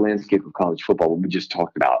kind of like the landscape of college football, what we just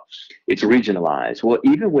talked about. It's regionalized. Well,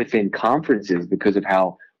 even within conferences, because of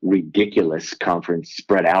how ridiculous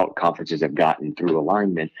spread out conferences have gotten through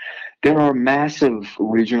alignment, there are massive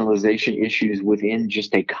regionalization issues within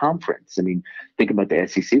just a conference. Think about the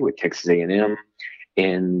SEC with Texas A&M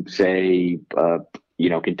and say,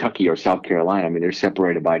 Kentucky or South Carolina. They're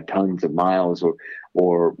separated by tons of miles,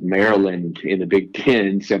 or Maryland in the Big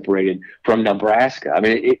Ten separated from Nebraska.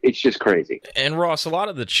 It's just crazy. And Ross, a lot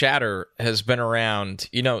of the chatter has been around,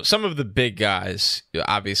 some of the big guys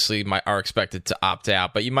obviously are expected to opt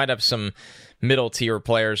out, but you might have some middle tier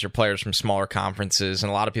players or players from smaller conferences. And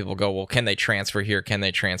a lot of people go, well, can they transfer here? Can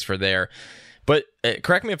they transfer there? But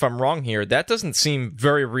correct me if I'm wrong here, that doesn't seem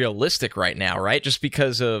very realistic right now, right? Just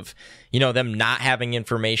because of, them not having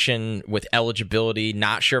information with eligibility,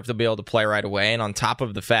 not sure if they'll be able to play right away, and on top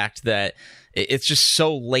of the fact that it's just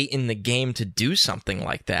so late in the game to do something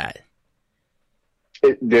like that.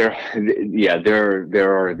 There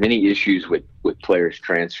are many issues with players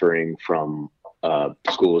transferring from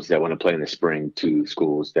schools that want to play in the spring to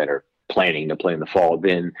schools that are planning to play in the fall.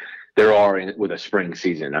 Then there are with a spring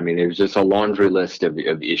season. There's just a laundry list of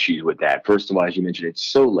issues with that. First of all, as you mentioned, it's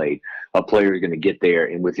so late. A player is going to get there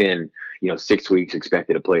and within 6 weeks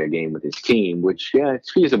expected to play a game with his team, which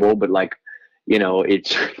it's feasible, but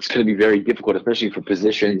it's going to be very difficult, especially for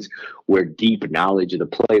positions where deep knowledge of the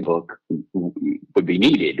playbook would be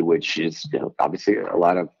needed, which is obviously a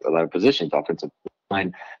lot of positions, offensive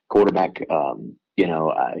line, quarterback, linebacker.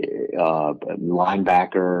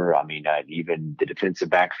 Even the defensive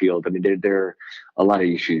backfield. There are a lot of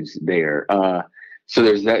issues there. So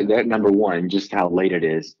there's that number one, just how late it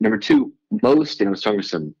is. Number two, and I was talking to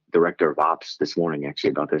some director of ops this morning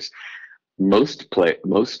actually about this. Most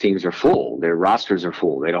teams are full. Their rosters are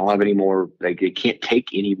full. They don't have any more. They can't take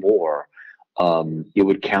any more. It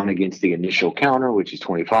would count against the initial counter, which is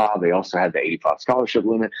 25. They also have the 85 scholarship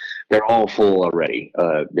limit. They're all full already.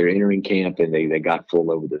 They're entering camp and they got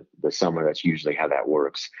full over the summer. That's usually how that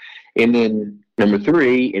works. And then number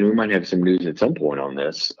three, and we might have some news at some point on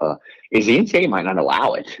this, is the NCAA might not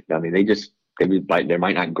allow it. They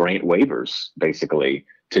might not grant waivers basically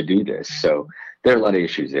to do this. So there are a lot of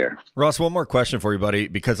issues there. Ross, one more question for you, buddy,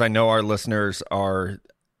 because I know our listeners are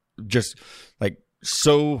just like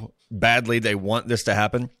so badly they want this to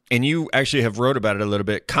happen. And you actually have wrote about it a little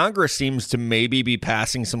bit. Congress seems to maybe be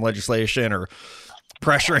passing some legislation or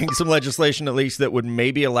pressuring some legislation at least that would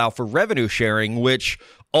maybe allow for revenue sharing, which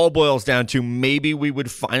all boils down to maybe we would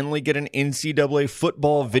finally get an NCAA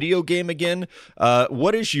football video game again.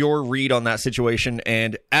 What is your read on that situation?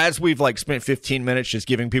 And as we've spent 15 minutes just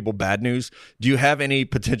giving people bad news, do you have any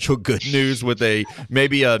potential good news with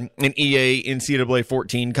maybe an EA NCAA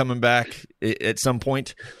 14 coming back at some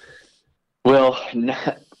point? Well,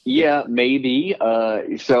 yeah, maybe.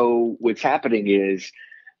 So what's happening is,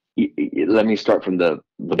 let me start from the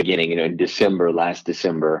beginning. In last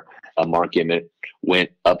December, Mark Emmett went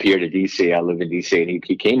up here to D.C. I live in D.C. and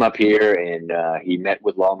he came up here and he met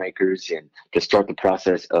with lawmakers and to start the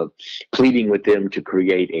process of pleading with them to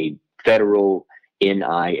create a federal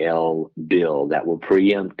NIL bill that will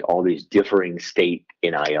preempt all these differing state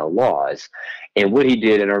NIL laws. And what he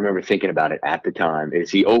did, and I remember thinking about it at the time,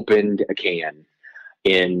 is he opened a can,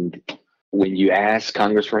 and when you ask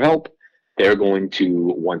Congress for help, they're going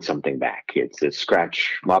to want something back. It's a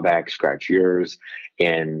scratch my back, scratch yours.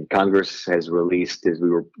 And Congress has released, as we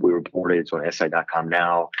reported, it's on SI.com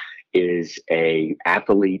now, is a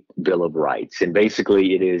athlete bill of rights. And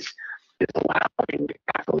basically it's allowing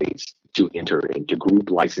athletes to enter into group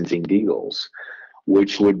licensing deals,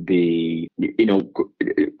 which would be,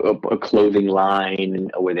 a clothing line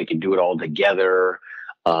where they can do it all together.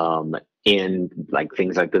 In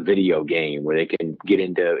things like the video game where they can get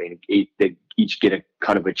into and they each get a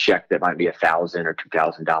cut of a check that might be $1,000 or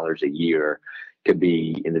 $2,000 a year to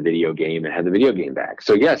be in the video game and have the video game back.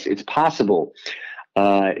 So yes, it's possible.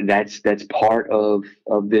 That's part of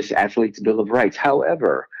this athlete's bill of rights.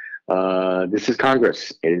 However, this is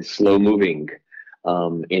Congress. It is slow moving,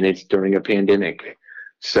 and it's during a pandemic.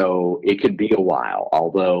 So it could be a while,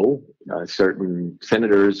 although certain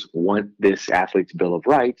senators want this athlete's bill of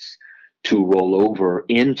rights to roll over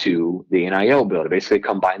into the NIL bill, to basically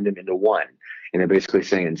combine them into one. And they're basically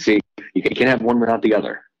saying, see, you can't have one without the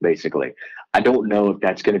other, basically. I don't know if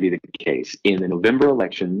that's going to be the case. In the November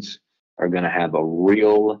elections are going to have a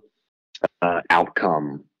real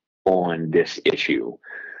outcome on this issue.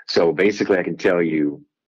 So basically, I can tell you,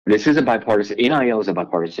 this is a bipartisan, NIL is a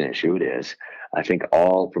bipartisan issue. It is. I think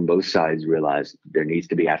all from both sides realize there needs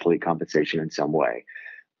to be athlete compensation in some way.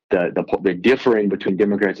 The differing between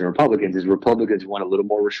Democrats and Republicans is Republicans want a little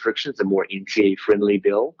more restrictions, a more NCAA-friendly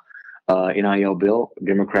bill, NIL bill.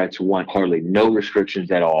 Democrats want hardly no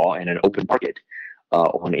restrictions at all and an open market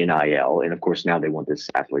on NIL. And, of course, now they want this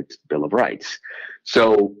athlete's bill of rights.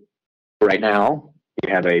 So right now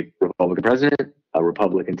you have a Republican president, a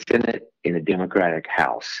Republican Senate, and a Democratic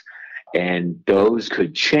House. And those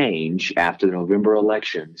could change after the November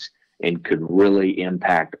elections and could really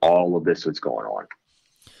impact all of this that's going on.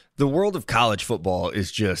 The world of college football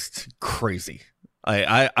is just crazy.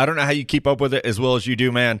 I don't know how you keep up with it as well as you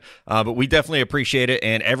do, man, but we definitely appreciate it,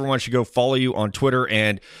 and everyone should go follow you on Twitter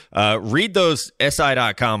and read those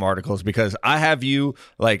SI.com articles because I have you,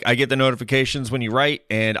 I get the notifications when you write,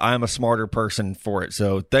 and I'm a smarter person for it.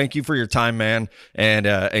 So thank you for your time, man,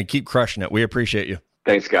 and keep crushing it. We appreciate you.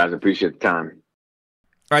 Thanks, guys. I appreciate the time.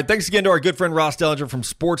 All right, thanks again to our good friend Ross Dellenger from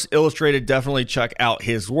Sports Illustrated. Definitely check out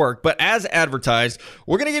his work. But as advertised,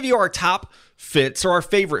 we're going to give you our top fits or our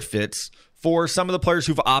favorite fits for some of the players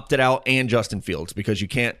who've opted out and Justin Fields, because you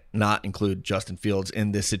can't not include Justin Fields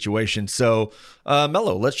in this situation. So,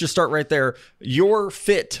 Mello, let's just start right there. Your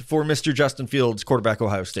fit for Mr. Justin Fields, quarterback,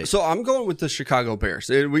 Ohio State. So I'm going with the Chicago Bears.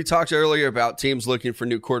 We talked earlier about teams looking for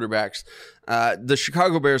new quarterbacks. The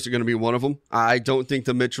Chicago Bears are going to be one of them. I don't think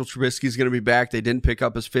the Mitchell Trubisky is going to be back. They didn't pick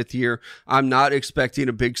up his fifth year. I'm not expecting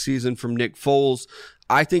a big season from Nick Foles.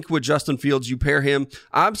 I think with Justin Fields, you pair him.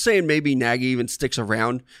 I'm saying maybe Nagy even sticks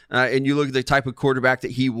around, and you look at the type of quarterback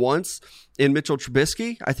that he wants in Mitchell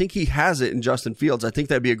Trubisky. I think he has it in Justin Fields. I think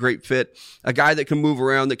that'd be a great fit. A guy that can move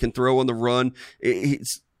around, that can throw on the run.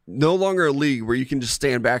 It's no longer a league where you can just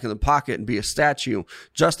stand back in the pocket and be a statue.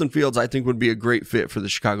 Justin Fields, I think, would be a great fit for the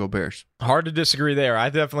Chicago Bears. Hard to disagree there. I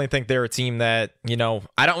definitely think they're a team that,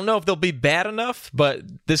 I don't know if they'll be bad enough, but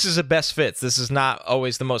this is a best fits. This is not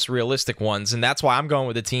always the most realistic ones, and that's why I'm going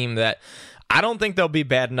with a team that I don't think they'll be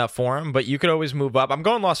bad enough for them, but you could always move up. I'm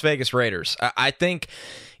going Las Vegas Raiders. I think,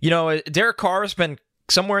 Derek Carr has been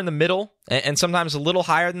somewhere in the middle, and sometimes a little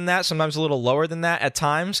higher than that, sometimes a little lower than that at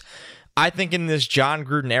times. I think in this John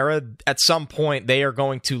Gruden era, at some point, they are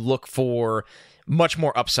going to look for much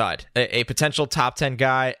more upside. A potential top 10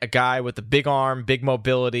 guy, a guy with a big arm, big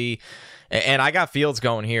mobility, And I got Fields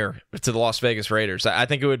going here to the Las Vegas Raiders. I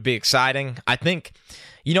think it would be exciting. I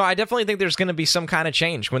definitely think there's going to be some kind of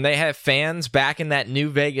change when they have fans back in that new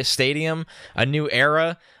Vegas stadium, a new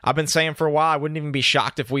era. I've been saying for a while, I wouldn't even be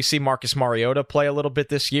shocked if we see Marcus Mariota play a little bit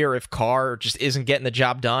this year if Carr just isn't getting the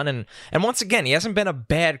job done. And once again, he hasn't been a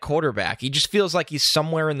bad quarterback. He just feels like he's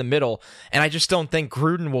somewhere in the middle, and I just don't think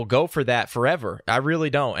Gruden will go for that forever. I really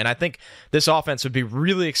don't. And I think this offense would be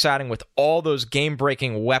really exciting with all those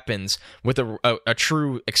game-breaking weapons with a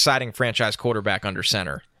true exciting franchise quarterback under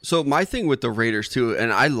center. So my thing with the Raiders, too,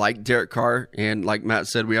 and I like Derek Carr, and like Matt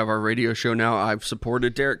said, we have our radio show now. I've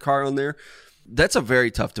supported Derek Carr on there. That's a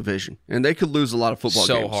very tough division, and they could lose a lot of football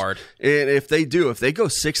games. So hard. And if they go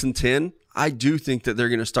 6-10, I do think that they're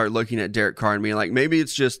going to start looking at Derek Carr and being like, maybe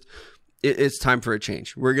it's just it's time for a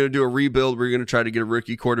change. We're going to do a rebuild. We're going to try to get a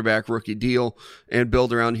rookie quarterback, rookie deal, and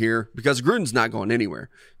build around here because Gruden's not going anywhere.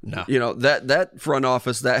 No. That front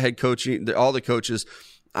office, that head coaching, all the coaches,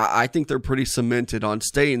 I think they're pretty cemented on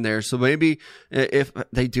staying there. So maybe if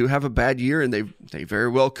they do have a bad year, and they very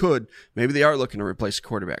well could, maybe they are looking to replace a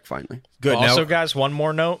quarterback finally. Good. Also, guys, one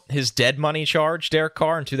more note. His dead money charge, Derek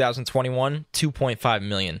Carr, in 2021, $2.5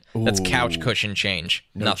 million. That's couch cushion change.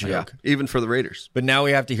 Nothing. Yeah, even for the Raiders. But now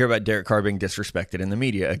we have to hear about Derek Carr being disrespected in the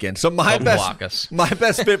media again. So my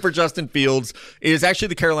best fit for Justin Fields is actually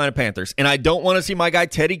the Carolina Panthers. And I don't want to see my guy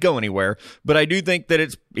Teddy go anywhere, but I do think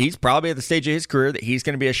that he's probably at the stage of his career that he's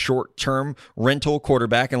going to be a short-term rental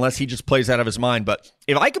quarterback unless he just plays out of his mind. But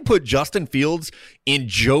if I could put Justin Fields in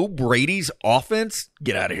Joe Brady's offense,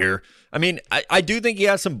 get out of here. I mean, I do think he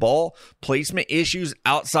has some ball placement issues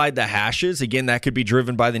outside the hashes. Again, that could be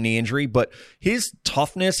driven by the knee injury, but his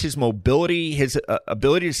toughness, his mobility, his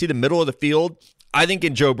ability to see the middle of the field, I think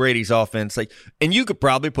in Joe Brady's offense, and you could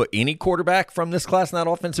probably put any quarterback from this class in that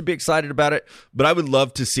offense and be excited about it, but I would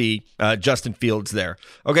love to see Justin Fields there.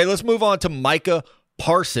 Okay, let's move on to Micah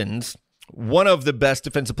Parsons, one of the best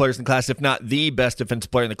defensive players in the class, if not the best defensive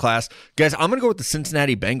player in the class. Guys, I'm going to go with the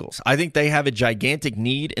Cincinnati Bengals. I think they have a gigantic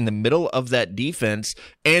need in the middle of that defense,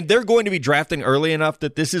 and they're going to be drafting early enough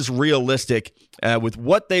that this is realistic with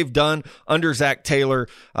what they've done under Zach Taylor.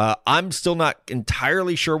 I'm still not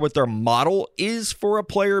entirely sure what their model is for a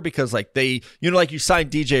player because like you signed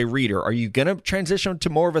DJ Reader. Are you going to transition to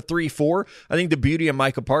more of a 3-4? I think the beauty of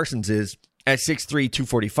Micah Parsons is at 6'3",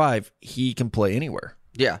 245, he can play anywhere.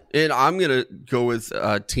 Yeah, and I'm going to go with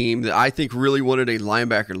a team that I think really wanted a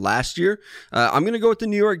linebacker last year. I'm going to go with the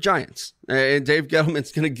New York Giants. And Dave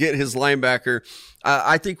Gettleman's going to get his linebacker.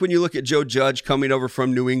 I think when you look at Joe Judge coming over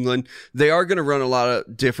from New England, they are going to run a lot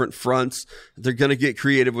of different fronts. They're going to get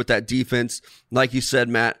creative with that defense. Like you said,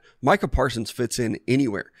 Matt, Micah Parsons fits in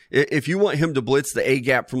anywhere. If you want him to blitz the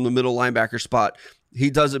A-gap from the middle linebacker spot, he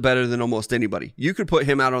does it better than almost anybody. You could put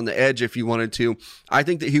him out on the edge if you wanted to. I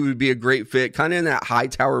think that he would be a great fit, kind of in that high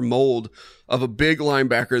tower mold of a big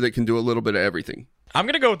linebacker that can do a little bit of everything. I'm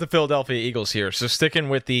going to go with the Philadelphia Eagles here. So sticking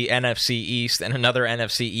with the NFC East and another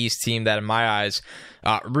NFC East team that in my eyes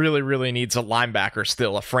really, really needs a linebacker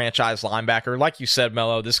still, a franchise linebacker. Like you said,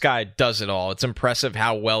 Mello, this guy does it all. It's impressive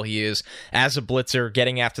how well he is as a blitzer,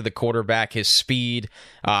 getting after the quarterback, his speed,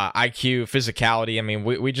 IQ, physicality. I mean,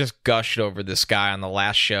 we just gushed over this guy on the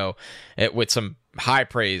last show with some high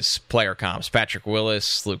praise player comps, Patrick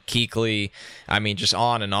Willis, Luke Kuechly. I mean, just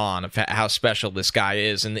on and on of how special this guy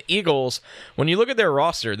is. And the Eagles, when you look at their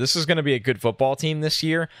roster, this is going to be a good football team this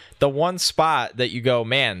year. The one spot that you go,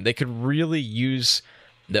 man, they could really use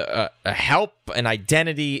a help, an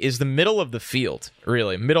identity, is the middle of the field,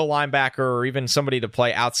 really. Middle linebacker, or even somebody to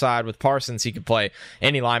play outside. With Parsons, he could play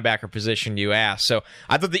any linebacker position you ask. So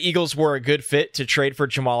I thought the Eagles were a good fit to trade for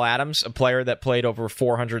Jamal Adams, a player that played over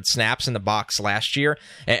 400 snaps in the box last year.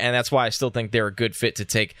 And that's why I still think they're a good fit to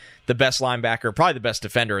take the best linebacker, probably the best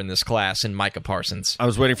defender in this class, in Micah Parsons. I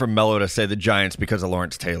was waiting for Mello to say the Giants because of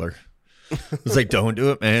Lawrence Taylor. It's like, don't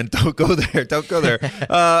do it, man. Don't go there. Don't go there.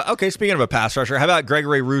 Okay, speaking of a pass rusher, how about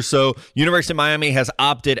Gregory Rousseau? University of Miami has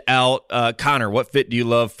opted out. Connor, what fit do you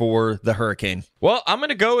love for the Hurricane? Well, I'm going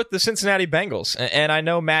to go with the Cincinnati Bengals. And I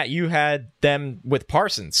know, Matt, you had them with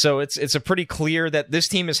Parsons. So it's a pretty clear that this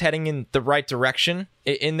team is heading in the right direction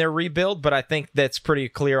in their rebuild. But I think that's pretty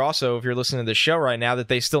clear also, if you're listening to the show right now, that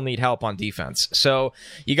they still need help on defense. So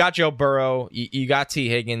you got Joe Burrow, you got T.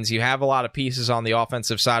 Higgins, you have a lot of pieces on the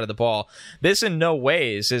offensive side of the ball. This in no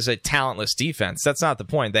ways is a talentless defense. That's not the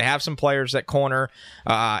point. They have some players at corner.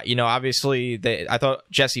 Obviously, I thought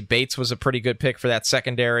Jesse Bates was a pretty good pick for that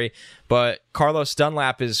secondary. But Carlos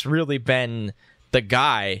Dunlap has really been the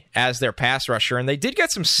guy as their pass rusher, and they did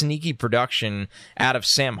get some sneaky production out of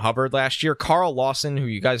Sam Hubbard last year. Carl Lawson, who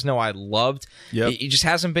you guys know I loved, he just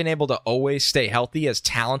hasn't been able to always stay healthy, as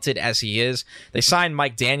talented as he is. They signed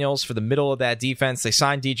Mike Daniels for the middle of that defense. They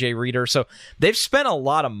signed DJ Reader, so they've spent a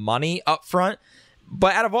lot of money up front.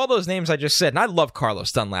 But out of all those names I just said, and I love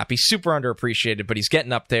Carlos Dunlap, he's super underappreciated, but he's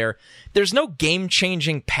getting up there. There's no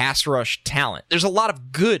game-changing pass rush talent. There's a lot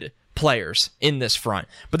of good players in this front,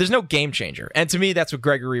 but there's no game changer. And to me, that's what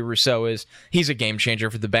Gregory Rousseau is. He's a game changer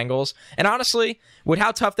for the Bengals. And honestly, with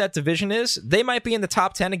how tough that division is, they might be in the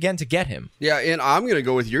top 10 again to get him. Yeah, and I'm going to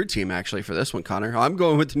go with your team, actually, for this one, Connor. I'm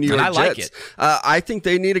going with the New York Jets. I like it. I think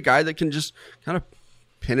they need a guy that can just kind of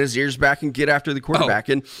pin his ears back and get after the quarterback.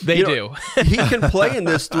 And they do. He can play in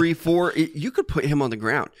this 3-4. You could put him on the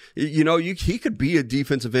ground. He could be a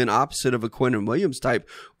defensive end opposite of a Quinnen Williams type,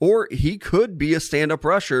 or he could be a stand-up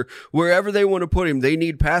rusher. Wherever they want to put him, they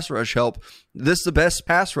need pass rush help. This is the best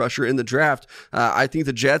pass rusher in the draft. I think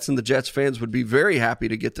the Jets and the Jets fans would be very happy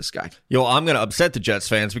to get this guy. I'm going to upset the Jets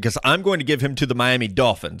fans because I'm going to give him to the Miami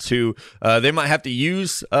Dolphins, who they might have to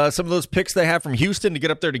use some of those picks they have from Houston to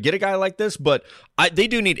get up there to get a guy like this, but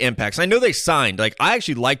they do need impacts. I know they signed. I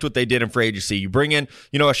actually liked what they did in free agency. You bring in,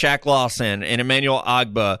 a Shaq Lawson and Emmanuel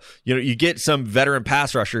Agba. You get some veteran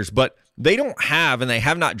pass rushers, but they don't have, and they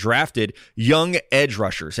have not drafted, young edge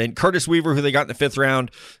rushers. And Curtis Weaver, who they got in the 5th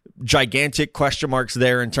round, gigantic question marks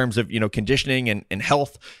there in terms of, conditioning and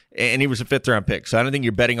health, and he was a 5th round pick. So I don't think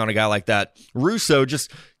you're betting on a guy like that. Russo,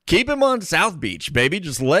 just keep him on South Beach, baby.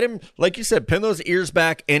 Just let him, like you said, pin those ears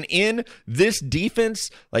back. And in this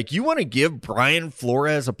defense, you want to give Brian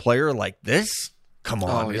Flores a player like this? Come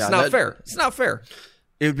on. It's not fair. It's not fair.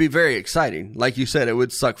 It would be very exciting. Like you said, it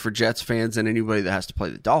would suck for Jets fans and anybody that has to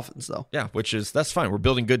play the Dolphins, though. Yeah, that's fine. We're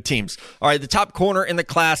building good teams. All right, the top corner in the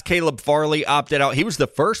class, Caleb Farley, opted out. He was the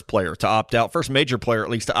first player to opt out, first major player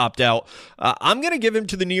at least to opt out. I'm going to give him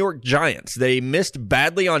to the New York Giants. They missed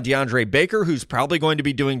badly on DeAndre Baker, who's probably going to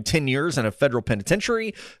be doing 10 years in a federal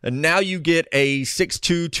penitentiary. And now you get a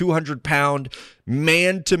 6'2", 200-pound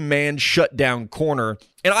man-to-man shutdown corner.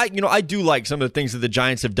 And I do like some of the things that the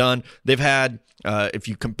Giants have done. They've had, if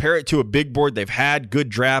you compare it to a big board, they've had good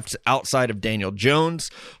drafts outside of Daniel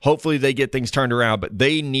Jones. Hopefully they get things turned around, but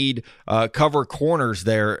they need cover corners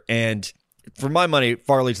there. And for my money,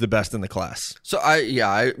 Farley's the best in the class. So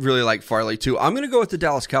I really like Farley too. I'm going to go with the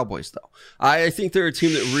Dallas Cowboys though. I think they're a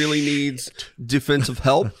team that really needs defensive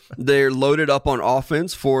help. They're loaded up on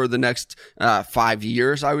offense for the next 5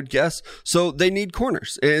 years, I would guess. So they need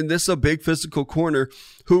corners, and this is a big physical corner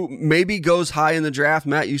who maybe goes high in the draft.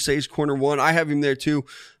 Matt, you say he's corner 1. I have him there too.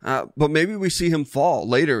 But maybe we see him fall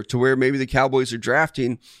later to where maybe the Cowboys are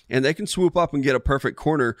drafting and they can swoop up and get a perfect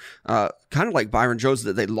corner, kind of like Byron Jones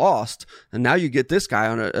that they lost. And now you get this guy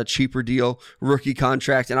on a cheaper deal, rookie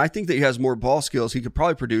contract. And I think that he has more ball skills. He could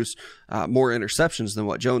probably produce more interceptions than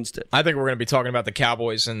what Jones did. I think we're going to be talking about the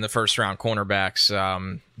Cowboys and the first-round cornerbacks,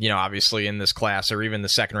 obviously in this class, or even the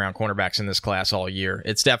second-round cornerbacks in this class all year.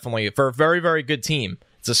 It's definitely, for a very, very good team,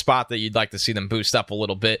 it's a spot that you'd like to see them boost up a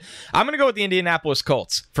little bit. I'm going to go with the Indianapolis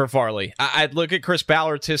Colts for Farley. I'd look at Chris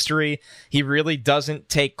Ballard's history. He really doesn't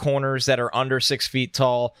take corners that are under 6 feet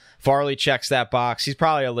tall. Farley checks that box. He's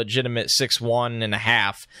probably a legitimate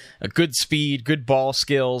 6'1.5", a good speed, good ball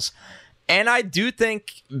skills. And I do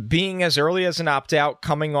think being as early as an opt-out,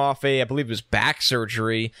 coming off I believe it was back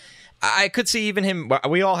surgery, I could see even him,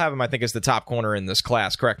 we all have him, I think, as the top corner in this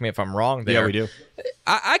class. Correct me if I'm wrong there. Yeah, we do.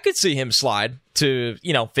 I could see him slide to,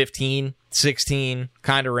 15, 16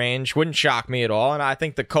 kind of range. Wouldn't shock me at all. And I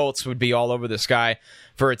think the Colts would be all over this guy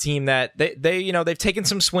for a team that they've taken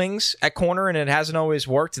some swings at corner and it hasn't always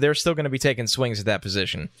worked. They're still going to be taking swings at that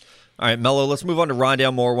position. All right, Mello, let's move on to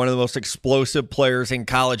Rondale Moore, one of the most explosive players in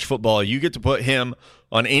college football. You get to put him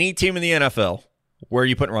on any team in the NFL. Where are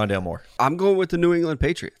you putting Rondale Moore? I'm going with the New England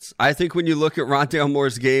Patriots. I think when you look at Rondale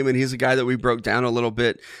Moore's game, and he's a guy that we broke down a little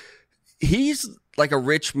bit, he's like a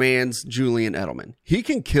rich man's Julian Edelman. He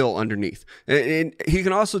can kill underneath, and he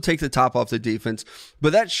can also take the top off the defense.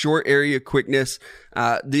 But that short area quickness,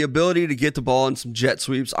 the ability to get the ball in some jet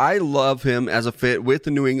sweeps, I love him as a fit with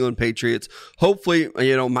the New England Patriots. Hopefully,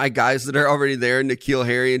 my guys that are already there, N'Keal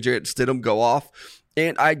Harry and Jarrett Stidham, go off.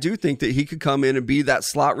 And I do think that he could come in and be that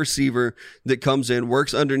slot receiver that comes in,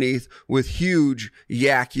 works underneath with huge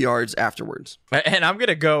yak yards afterwards. And I'm going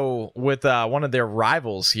to go with one of their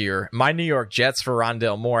rivals here, my New York Jets for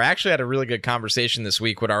Rondale Moore. I actually had a really good conversation this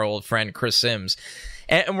week with our old friend Chris Sims.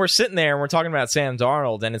 And we're sitting there and we're talking about Sam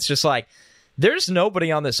Darnold, and it's just like, There's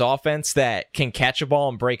nobody on this offense that can catch a ball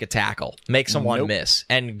and break a tackle, make someone miss,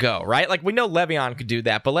 and go, right? Like, we know Le'Veon could do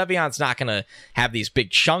that, but Le'Veon's not going to have these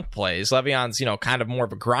big chunk plays. Le'Veon's, kind of more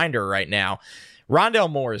of a grinder right now.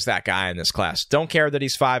 Rondale Moore is that guy in this class. Don't care that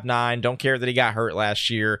he's 5'9", don't care that he got hurt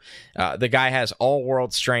last year. The guy has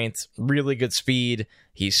all-world strength, really good speed.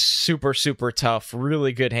 He's super, super tough,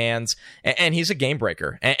 really good hands, and he's a game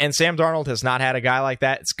breaker. And Sam Darnold has not had a guy like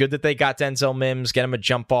that. It's good that they got Denzel Mims, get him a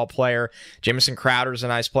jump ball player. Jamison Crowder's a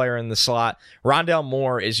nice player in the slot. Rondale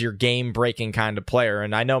Moore is your game-breaking kind of player,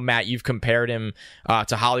 and I know, Matt, you've compared him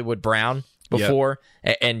to Hollywood Brown before,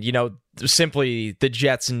 and simply the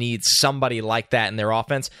Jets need somebody like that in their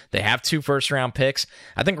offense. They have 2 first-round picks.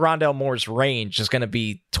 I think Rondale Moore's range is going to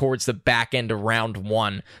be towards the back end of round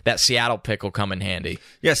 1. That Seattle pick will come in handy.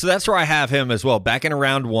 Yeah, so that's where I have him as well, back in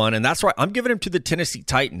round 1, and that's why I'm giving him to the Tennessee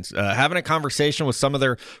Titans. Having a conversation with some of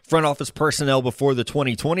their front office personnel before the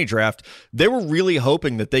 2020 draft, they were really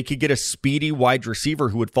hoping that they could get a speedy wide receiver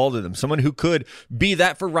who would fall to them, someone who could be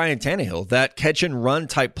that for Ryan Tannehill, that catch-and-run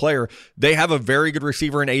type player. They have a very good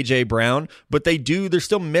receiver in A.J. Brown, but they're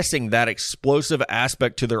still missing that explosive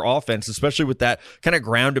aspect to their offense, especially with that kind of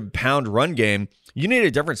ground and pound run game. You need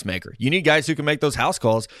a difference maker. You need guys who can make those house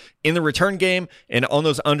calls in the return game and on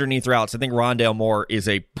those underneath routes. I think Rondale Moore is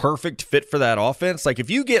a perfect fit for that offense. Like, if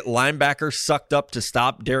you get linebackers sucked up to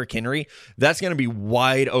stop Derrick Henry, that's going to be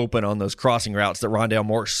wide open on those crossing routes that Rondale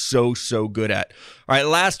Moore is so good at. All right,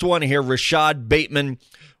 last one here, Rashad Bateman.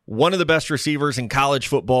 One of the best receivers in college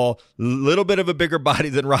football, little bit of a bigger body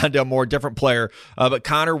than Rondale Moore, different player. But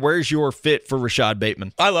Connor, where's your fit for Rashad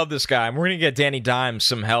Bateman? I love this guy. We're going to get Danny Dimes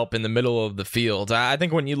some help in the middle of the field. I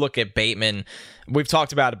think when you look at Bateman, we've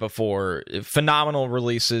talked about it before. Phenomenal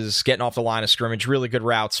releases, getting off the line of scrimmage, really good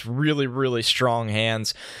routes, really, really strong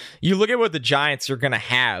hands. You look at what the Giants are going to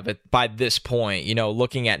have by this point,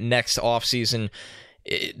 looking at next offseason.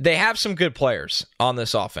 They have some good players on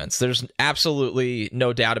this offense. There's absolutely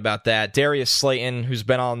no doubt about that. Darius Slayton, who's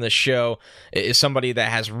been on this show, is somebody that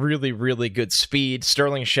has really, really good speed.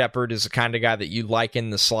 Sterling Shepard is the kind of guy that you like in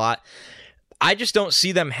the slot. I just don't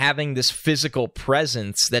see them having this physical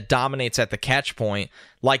presence that dominates at the catch point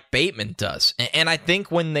like Bateman does. And I think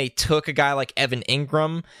when they took a guy like Evan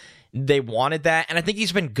Ingram, they wanted that. And I think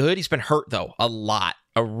he's been good. He's been hurt, though,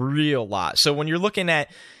 a real lot. So when you're looking at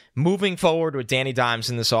moving forward with Danny Dimes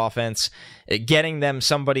in this offense, getting them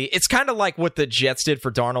somebody, it's kind of like what the Jets did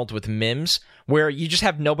for Darnold with Mims, where you just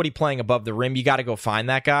have nobody playing above the rim. You got to go find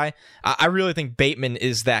that guy. I really think Bateman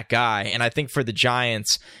is that guy, and I think for the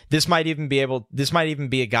Giants, this might even be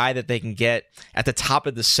a guy that they can get at the top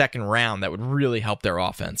of the second round that would really help their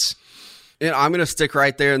offense. And I'm going to stick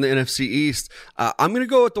right there in the NFC East. I'm going to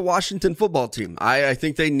go with the Washington football team. I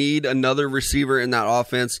think they need another receiver in that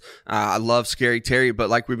offense. I love Scary Terry, but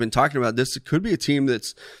like we've been talking about, this could be a team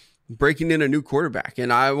that's breaking in a new quarterback,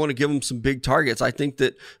 and I want to give him some big targets. I think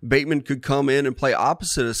that Bateman could come in and play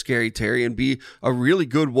opposite of Scary Terry and be a really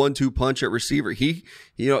good 1-2 punch at receiver. He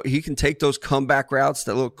can take those comeback routes,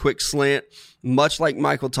 that little quick slant, much like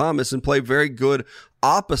Michael Thomas, and play very good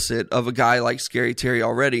opposite of a guy like Scary Terry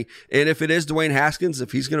already. And if it is Dwayne Haskins,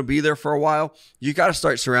 if he's going to be there for a while, you got to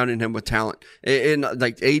start surrounding him with talent. And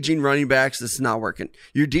like aging running backs, this is not working.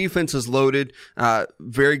 Your defense is loaded,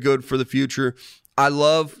 very good for the future. I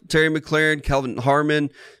love Terry McLaurin, Kelvin Harmon,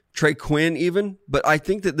 Trey Quinn even, but I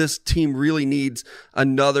think that this team really needs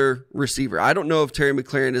another receiver. I don't know if Terry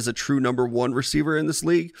McLaurin is a true number 1 receiver in this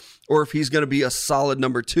league, or if he's going to be a solid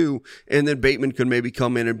number 2, and then Bateman could maybe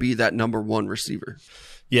come in and be that number 1 receiver.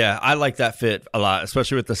 Yeah, I like that fit a lot,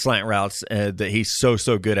 especially with the slant routes that he's so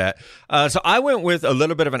good at. So I went with a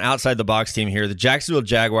little bit of an outside-the-box team here, the Jacksonville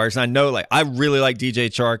Jaguars. And I know, I really like DJ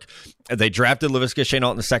Chark. They drafted Laviska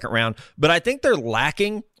Shenault in the second round, but I think they're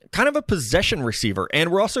lacking kind of a possession receiver.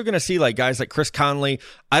 And we're also going to see guys like Chris Conley.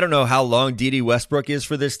 I don't know how long D.D. Westbrook is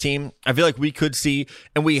for this team. I feel like we could see,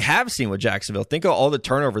 and we have seen with Jacksonville, think of all the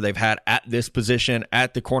turnover they've had at this position,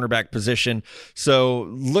 at the cornerback position. So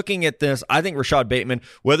looking at this, I think Rashad Bateman,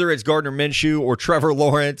 whether it's Gardner Minshew or Trevor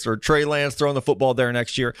Lawrence or Trey Lance throwing the football there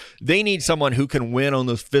next year, they need someone who can win on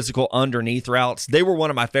those physical underneath routes. They were one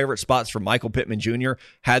of my favorite spots for Michael Pittman Jr.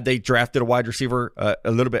 had they drafted a wide receiver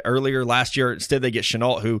a little bit earlier last year. Instead, they get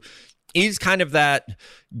Shenault, who he's kind of that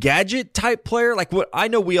gadget type player. Like what I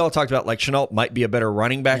know we all talked about, Shenault might be a better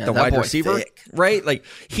running back than wide receiver, right?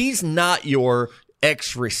 He's not your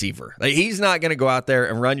X receiver. He's not going to go out there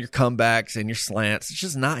and run your comebacks and your slants. It's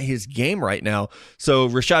just not his game right now. So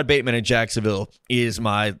Rashad Bateman in Jacksonville is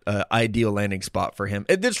my ideal landing spot for him.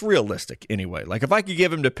 It's realistic anyway. If I could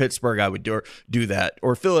give him to Pittsburgh, I would do that.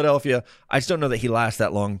 Or Philadelphia. I just don't know that he lasts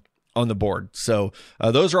that long on the board. So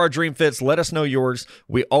those are our dream fits. Let us know yours.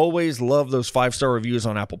 We always love those 5-star reviews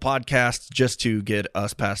on Apple Podcasts just to get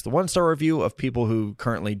us past the 1-star review of people who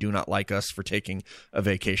currently do not like us for taking a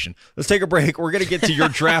vacation. Let's take a break. We're going to get to your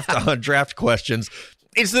draft on draft questions.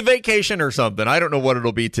 It's the vacation or something. I don't know what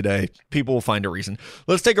it'll be today. People will find a reason.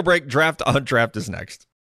 Let's take a break. Draft on draft is next.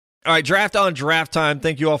 All right, draft on draft time.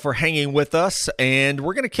 Thank you all for hanging with us. And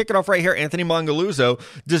we're going to kick it off right here. Anthony Mongaluzzo.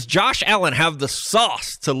 Does Josh Allen have the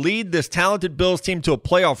sauce to lead this talented Bills team to a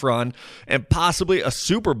playoff run and possibly a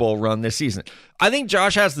Super Bowl run this season? I think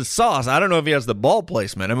Josh has the sauce. I don't know if he has the ball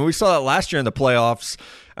placement. I mean, we saw that last year in the playoffs.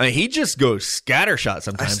 I mean, he just goes scattershot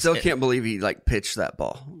sometimes. I still can't believe he pitched that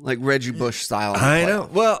ball like Reggie Bush style. I know.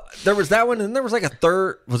 Well, there was that one, and there was like a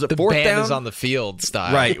third. Was it the fourth band down? is on the field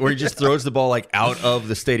style, right? Where he just throws the ball out of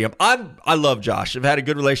the stadium. I love Josh. I've had a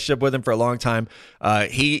good relationship with him for a long time.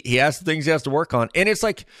 He has things he has to work on, and it's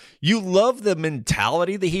like you love the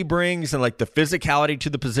mentality that he brings and the physicality to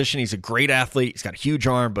the position. He's a great athlete. He's got a huge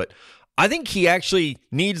arm, but I think he actually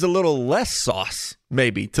needs a little less sauce,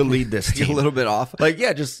 maybe, to lead this team. A little bit off.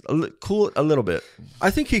 Just cool it a little bit.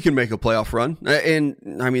 I think he can make a playoff run.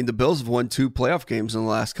 And, I mean, the Bills have won 2 playoff games in the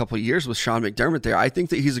last couple of years with Sean McDermott there. I think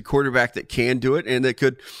that he's a quarterback that can do it and that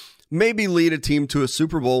could maybe lead a team to a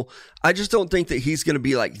Super Bowl. I just don't think that he's going to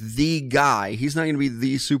be the guy. He's not going to be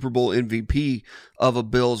the Super Bowl MVP of a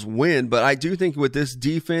Bills win. But I do think with this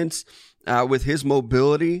defense, with his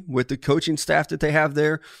mobility, with the coaching staff that they have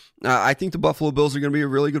there, I think the Buffalo Bills are going to be a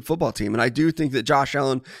really good football team. And I do think that Josh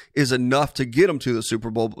Allen is enough to get them to the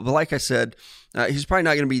Super Bowl. But like I said, he's probably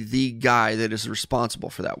not going to be the guy that is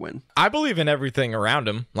responsible for that win. I believe in everything around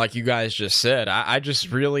him, like you guys just said. I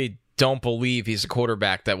just really don't believe he's a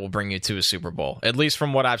quarterback that will bring you to a Super Bowl, at least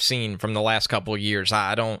from what I've seen from the last couple of years.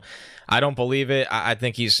 I don't believe it. I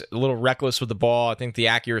think he's a little reckless with the ball. I think the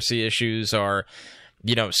accuracy issues are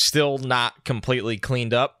still not completely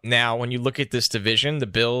cleaned up. Now, when you look at this division, the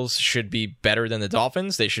Bills should be better than the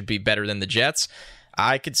Dolphins. They should be better than the Jets.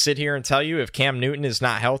 I could sit here and tell you if Cam Newton is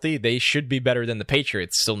not healthy, they should be better than the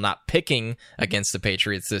Patriots. Still not picking against the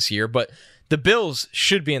Patriots this year, but the Bills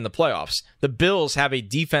should be in the playoffs. The Bills have a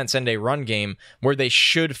defense and a run game where they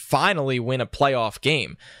should finally win a playoff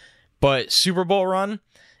game. But Super Bowl run,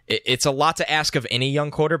 it's a lot to ask of any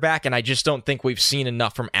young quarterback, and I just don't think we've seen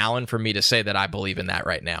enough from Allen for me to say that I believe in that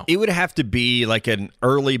right now. It would have to be like an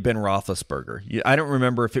early Ben Roethlisberger. I don't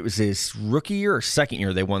remember if it was his rookie year or second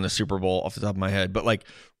year they won the Super Bowl off the top of my head, but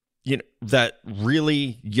that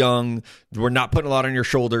really young, we're not putting a lot on your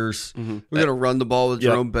shoulders. Mm-hmm. We're going to run the ball with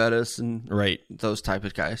Jerome Bettis and those type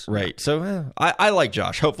of guys. Right. So I like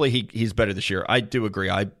Josh. Hopefully he's better this year. I do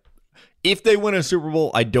agree. If they win a Super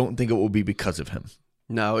Bowl, I don't think it will be because of him.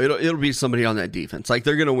 No, it'll be somebody on that defense.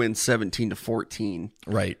 They're going to win 17-14.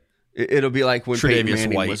 Right. It'll be like when Peyton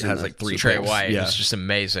Manning White was has 3 Trey picks. White is just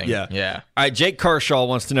amazing. Yeah. All right, Jake Carshaw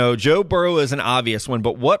wants to know, Joe Burrow is an obvious one,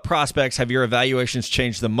 but what prospects have your evaluations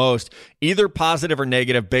changed the most, either positive or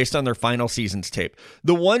negative, based on their final season's tape?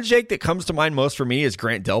 The one, Jake, that comes to mind most for me is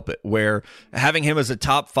Grant Delpit, where having him as a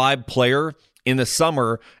top 5 player in the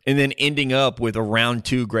summer and then ending up with a round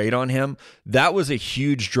 2 grade on him, that was a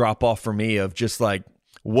huge drop-off for me of just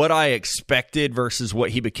what I expected versus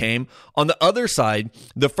what he became. On the other side,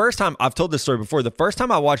 the first time, I've told this story before, the first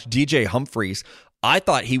time I watched DJ Humphries, I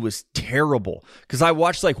thought he was terrible because I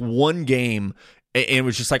watched one game and it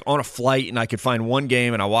was just on a flight and I could find one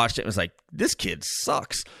game and I watched it and was like, this kid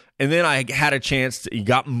sucks. And then I had a chance he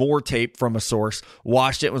got more tape from a source,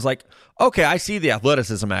 watched it and was like, okay, I see the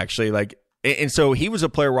athleticism actually. And so he was a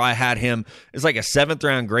player where I had him as a 7th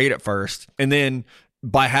round grade at first. And then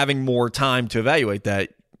by having more time to evaluate that,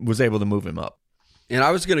 was able to move him up. And I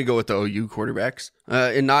was going to go with the OU quarterbacks,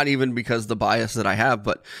 and not even because of the bias that I have,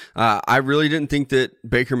 but I really didn't think that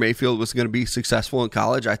Baker Mayfield was going to be successful in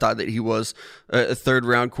college. I thought that he was a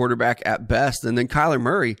 3rd-round quarterback at best. And then Kyler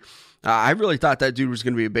Murray, I really thought that dude was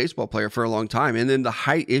going to be a baseball player for a long time. And then the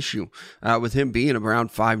height issue with him being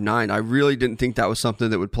around 5'9", I really didn't think that was something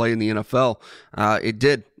that would play in the NFL. It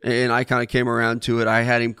did. And I kind of came around to it. I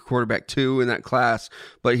had him quarterback 2 in that class,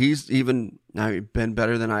 but he's even been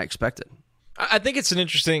better than I expected. I think it's an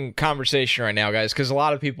interesting conversation right now, guys, because a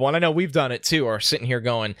lot of people, and I know we've done it too, are sitting here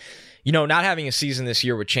going, not having a season this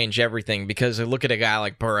year would change everything, because I look at a guy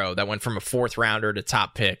like Burrow that went from a 4th rounder to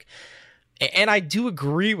top pick. And I do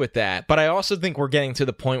agree with that, but I also think we're getting to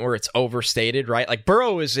the point where it's overstated, right?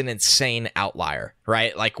 Burrow is an insane outlier,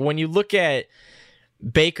 right? When you look at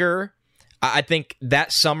Baker, I think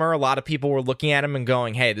that summer, a lot of people were looking at him and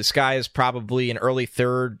going, hey, this guy is probably an early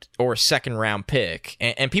 3rd or 2nd round pick.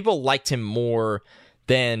 And people liked him more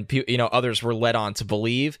than others were led on to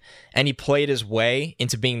believe, and he played his way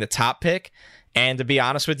into being the top pick. And to be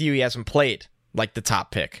honest with you, he hasn't played like the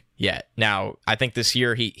top pick yet. Now, I think this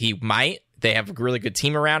year he might. They have a really good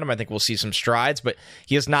team around him. I think we'll see some strides, but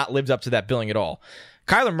he has not lived up to that billing at all.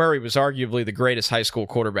 Kyler Murray was arguably the greatest high school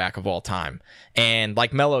quarterback of all time. And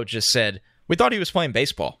like Mello just said, we thought he was playing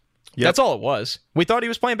baseball. Yep. That's all it was. We thought he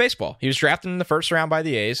was playing baseball. He was drafted in the first round by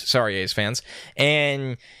the A's. Sorry, A's fans.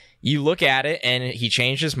 And you look at it, and he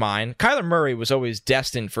changed his mind. Kyler Murray was always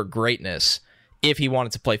destined for greatness if he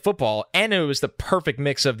wanted to play football, and it was the perfect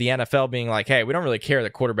mix of the NFL being like, hey, we don't really care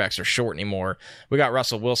that quarterbacks are short anymore. We got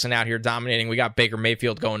Russell Wilson out here dominating. We got Baker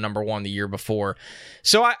Mayfield going number 1 the year before.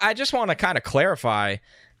 So I just want to kind of clarify,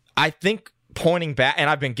 I think pointing back, and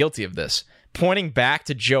I've been guilty of this, pointing back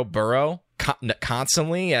to Joe Burrow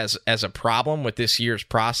constantly as a problem with this year's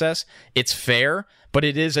process, it's fair, but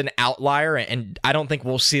it is an outlier, and I don't think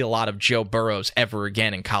we'll see a lot of Joe Burrows ever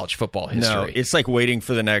again in college football history. No, it's like waiting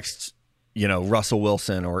for the next Russell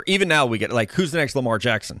Wilson, or even now we get like, who's the next Lamar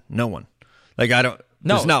Jackson? No one. Like,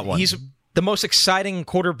 there's not one. He's the most exciting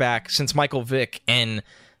quarterback since Michael Vick, and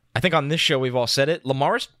I think on this show we've all said it,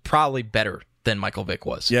 Lamar's probably better than Michael Vick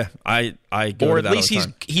was. Yeah, I go or to at that least all the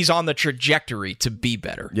time. he's on the trajectory to be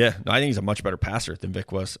better. Yeah, I think he's a much better passer than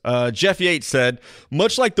Vic was. Jeff Yates said,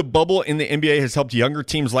 much like the bubble in the NBA has helped younger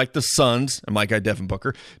teams like the Suns, and my guy Devin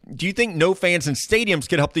Booker, do you think no fans in stadiums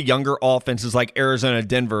could help the younger offenses like Arizona and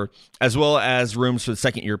Denver, as well as rooms for the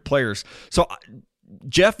second-year players? So,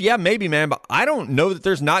 Jeff, yeah, maybe, man, but I don't know that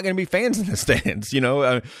there's not going to be fans in the stands.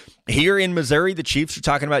 Here in Missouri, the Chiefs are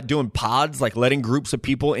talking about doing pods, like letting groups of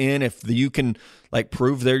people in if you can like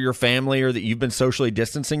prove they're your family or that you've been socially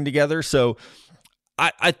distancing together. So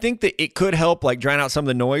I think that it could help like drown out some of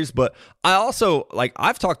the noise. But I also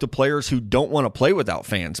I've talked to players who don't want to play without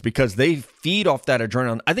fans because they feed off that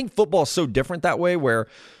adrenaline. I think football is so different that way, where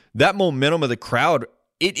that momentum of the crowd,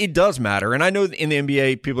 it does matter. And I know in the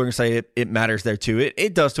NBA, people are going to say it matters there too.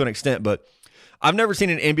 It does to an extent, but I've never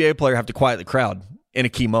seen an NBA player have to quiet the crowd in a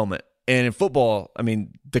key moment. And in football, I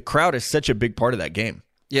mean, the crowd is such a big part of that game.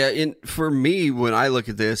 Yeah, and for me, when I look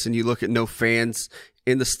at this and you look at no fans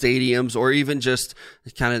in the stadiums or even just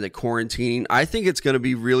kind of the quarantining, I think it's going to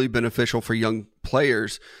be really beneficial for young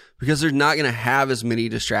players because they're not going to have as many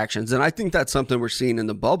distractions. And I think that's something we're seeing in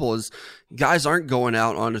the bubble is guys aren't going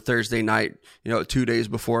out on a Thursday night, 2 days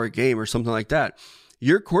before a game or something like that.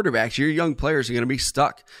 Your quarterbacks, your young players are going to be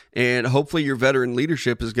stuck. And hopefully your veteran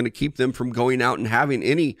leadership is going to keep them from going out and having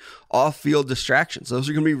any off-field distractions. Those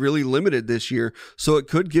are going to be really limited this year. So it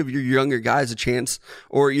could give your younger guys a chance.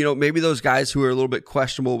 Or, maybe those guys who are a little bit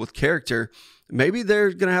questionable with character, maybe they're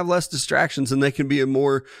going to have less distractions and they can be a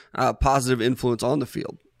more positive influence on the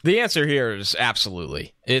field. The answer here is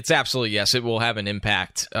absolutely. It's absolutely yes. It will have an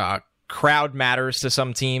impact. Crowd matters to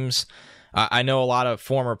some teams. I know a lot of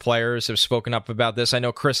former players have spoken up about this. I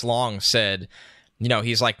know Chris Long said,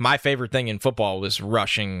 he's like, my favorite thing in football was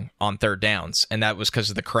rushing on third downs, and that was because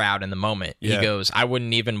of the crowd in the moment. Yeah. He goes, I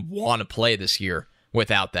wouldn't even want to play this year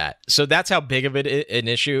without that. So that's how big of an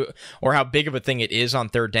issue or how big of a thing it is on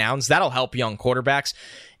third downs. That'll help young quarterbacks.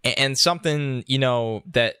 And something,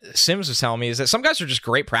 that Sims was telling me is that some guys are just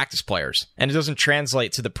great practice players, and it doesn't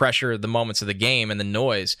translate to the pressure of the moments of the game and the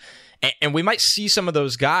noise. And we might see some of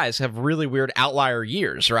those guys have really weird outlier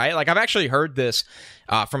years, right? Like I've actually heard this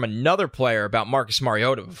from another player about Marcus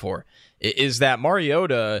Mariota before, is that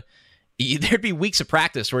Mariota, there'd be weeks of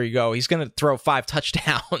practice where you go, he's going to throw 5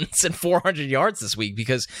 touchdowns and 400 yards this week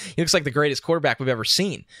because he looks like the greatest quarterback we've ever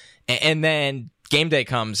seen. And then game day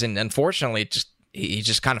comes, and unfortunately, he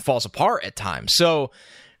just kind of falls apart at times. So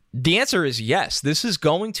the answer is yes. This is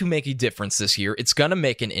going to make a difference this year. It's going to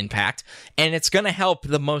make an impact, and it's going to help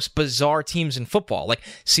the most bizarre teams in football. Like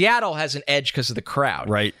Seattle has an edge because of the crowd,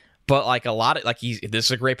 right? But like a lot of this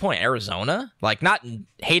is a great point. Arizona, like not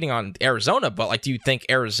hating on Arizona, but like, do you think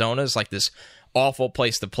Arizona is like this awful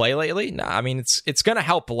place to play lately? No, I mean it's going to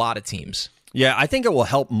help a lot of teams. Yeah, I think it will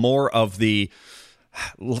help more of the,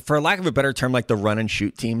 for lack of a better term, like the run and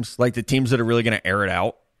shoot teams, like the teams that are really going to air it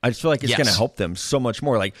out. I just feel like it's going to help them so much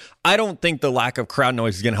more. Like, I don't think the lack of crowd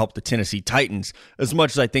noise is going to help the Tennessee Titans as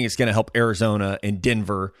much as I think it's going to help Arizona and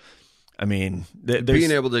Denver. I mean,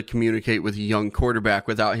 being able to communicate with a young quarterback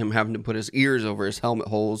without him having to put his ears over his helmet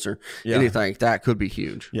holes or anything like that could be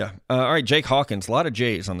huge. Yeah. All right, Jake Hawkins, a lot of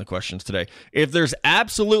J's on the questions today. If there's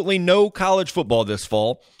absolutely no college football this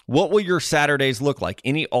fall, what will your Saturdays look like?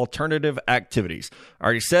 Any alternative activities? I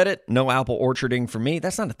already said it. No apple orcharding for me.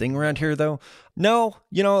 That's not a thing around here, though. No,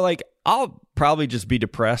 I'll probably just be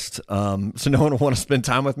depressed, so no one will want to spend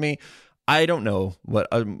time with me. I don't know what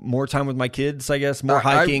more time with my kids, I guess, more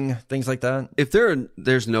hiking, things like that. If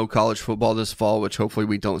there's no college football this fall, which hopefully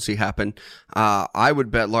we don't see happen, I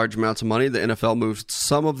would bet large amounts of money the NFL moves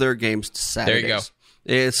some of their games to Saturdays. There you go.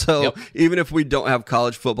 And so even if we don't have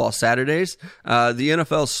college football Saturdays, the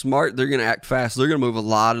NFL's smart. They're going to act fast. They're going to move a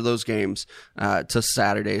lot of those games to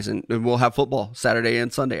Saturdays, and we'll have football Saturday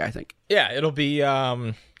and Sunday, I think. Yeah, it'll be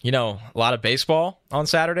a lot of baseball on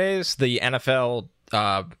Saturdays. The NFL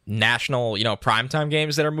national, primetime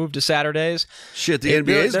games that are moved to Saturdays. Shit, the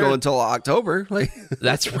NBA is going until October.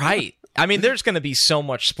 That's right. I mean, there's going to be so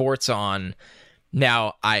much sports on.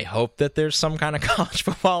 Now, I hope that there's some kind of college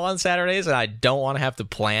football on Saturdays, and I don't want to have to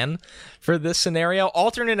plan for this scenario.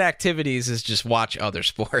 Alternate activities is just watch other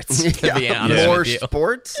sports, to be honest More with you.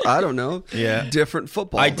 sports? I don't know. Yeah. Different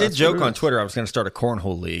football. I did joke on Twitter I was going to start a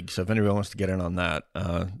cornhole league, so if anybody wants to get in on that,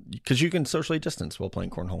 because you can socially distance while playing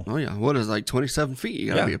cornhole. Oh, yeah. What is 27 feet? You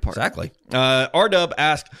got to be a part. Exactly. R-Dub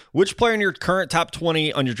asked, which player in your current top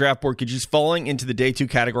 20 on your draft board could you use falling into the day 2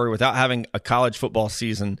 category without having a college football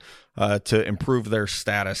season to improve their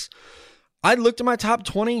status? I looked at my top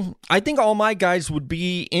 20. I think all my guys would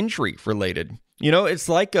be injury related. It's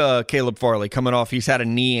like Caleb Farley coming off. He's had a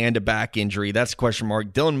knee and a back injury. That's a question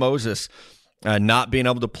mark. Dylan Moses not being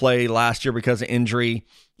able to play last year because of injury.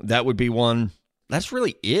 That would be one. That's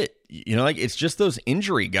really it. It's just those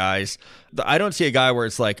injury guys. I don't see a guy where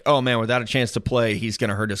it's like, oh man, without a chance to play, he's going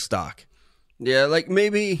to hurt his stock. Yeah,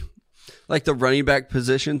 maybe the running back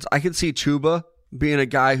positions. I could see Chuba being a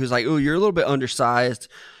guy who's like, oh, you're a little bit undersized.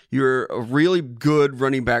 You're a really good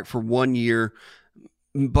running back for 1 year,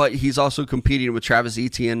 but he's also competing with Travis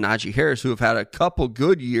Etienne and Najee Harris, who have had a couple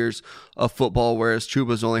good years of football, whereas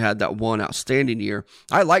Chuba's only had that one outstanding year.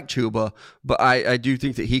 I like Chuba, but I do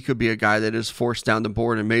think that he could be a guy that is forced down the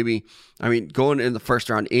board, and maybe, going in the first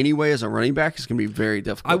round anyway as a running back is going to be very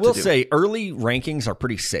difficult. I will say early rankings are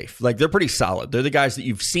pretty safe. They're pretty solid. They're the guys that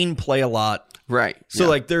you've seen play a lot. Right.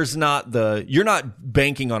 So there's not you're not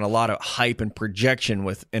banking on a lot of hype and projection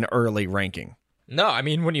with an early ranking. No,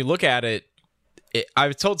 when you look at it,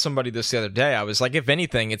 I told somebody this the other day. I was like, if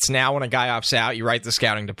anything, it's now when a guy opts out, you write the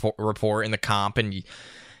scouting report in the comp, and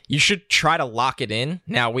you should try to lock it in.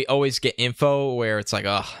 Now, we always get info where it's like,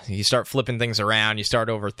 you start flipping things around, you start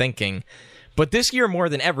overthinking. But this year, more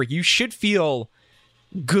than ever, you should feel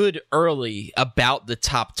good early about the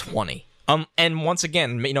top 20. And once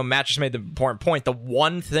again, Matt just made the important point. The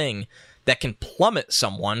one thing that can plummet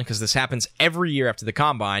someone, because this happens every year after the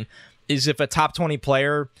combine, is if a top 20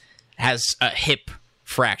 player has a hip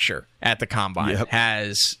fracture at the combine,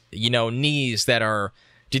 has, knees that are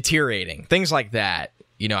deteriorating, things like that.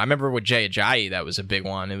 I remember with Jay Ajayi, that was a big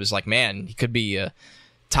one. It was like, man, he could be a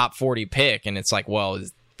top 40 pick. And it's like, well,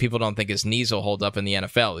 people don't think his knees will hold up in the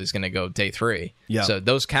NFL. He's going to go day 3. Yeah. So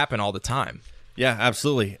those happen all the time. Yeah,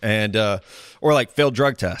 absolutely. And or failed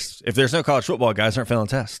drug tests. If there's no college football, guys aren't failing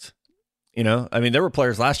tests. There were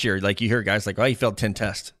players last year, you hear guys like, oh, he failed 10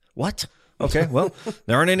 tests. What? Okay, well,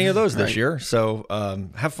 there aren't any of those this year, so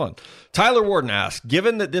have fun. Tyler Warden asks,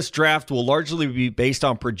 given that this draft will largely be based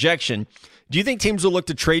on projection, do you think teams will look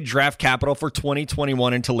to trade draft capital for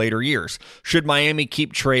 2021 into later years? Should Miami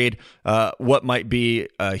keep trade what might be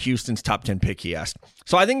Houston's top 10 pick, he asked.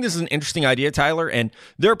 So I think this is an interesting idea, Tyler, and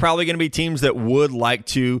there are probably going to be teams that would like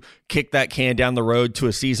to kick that can down the road to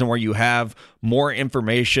a season where you have more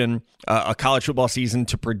information, a college football season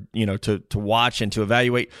to watch and to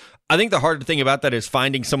evaluate. I think the hard thing about that is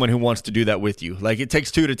finding someone who wants to do that with you. It takes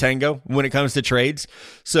 2 to tango when it comes to trades.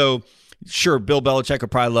 So sure, Bill Belichick would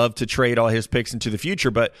probably love to trade all his picks into the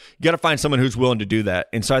future, but you got to find someone who's willing to do that.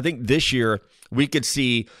 And so I think this year we could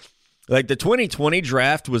see, the 2020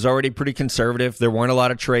 draft was already pretty conservative. There weren't a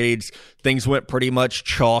lot of trades. Things went pretty much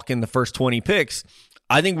chalk in the first 20 picks.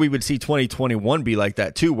 I think we would see 2021 be like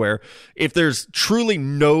that too, where if there's truly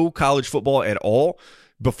no college football at all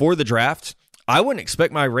before the draft, I wouldn't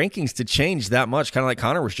expect my rankings to change that much, kind of like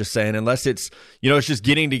Connor was just saying, unless it's, it's just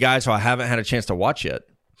getting to guys who I haven't had a chance to watch yet.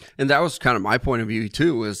 And that was kind of my point of view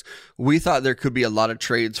too, was we thought there could be a lot of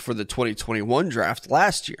trades for the 2021 draft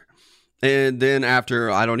last year. And then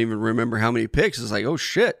after, I don't even remember how many picks, it's like, oh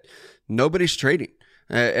shit, nobody's trading.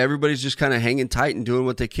 Everybody's just kind of hanging tight and doing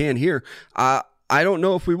what they can here. I don't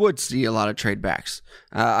know if we would see a lot of trade backs.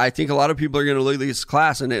 I think a lot of people are going to look at this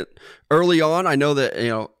class, and early on, I know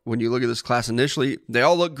that, when you look at this class initially, they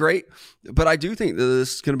all look great, but I do think that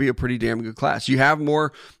this is going to be a pretty damn good class. You have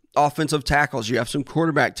more offensive tackles. You have some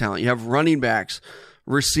quarterback talent. You have running backs,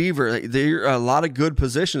 receiver. There are a lot of good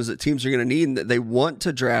positions that teams are going to need and that they want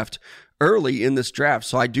to draft early in this draft.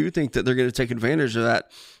 So I do think that they're going to take advantage of that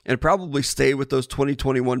and probably stay with those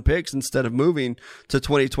 2021 picks instead of moving to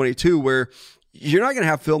 2022, where you're not going to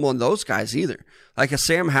have film on those guys either. Like a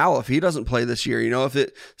Sam Howell, if he doesn't play this year, if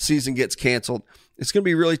the season gets canceled, it's going to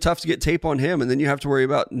be really tough to get tape on him, and then you have to worry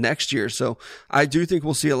about next year. So I do think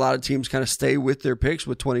we'll see a lot of teams kind of stay with their picks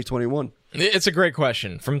with 2021. It's a great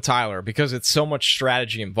question from Tyler because it's so much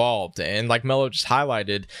strategy involved. And like Mello just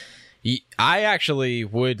highlighted, I actually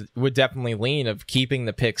would definitely lean of keeping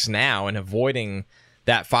the picks now and avoiding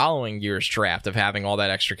that following year's draft of having all that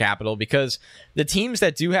extra capital, because the teams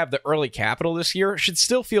that do have the early capital this year should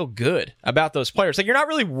still feel good about those players. Like, you're not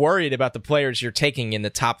really worried about the players you're taking in the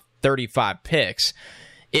top 35 picks.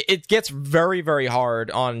 It gets very, very hard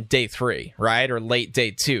on day 3, right? Or late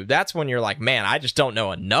day 2. That's when you're like, man, I just don't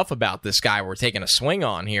know enough about this guy we're taking a swing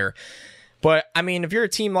on here. But, I mean, if you're a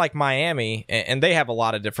team like Miami, and they have a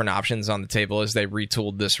lot of different options on the table as they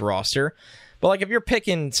retooled this roster, but like if you're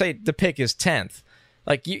picking, say the pick is 10th,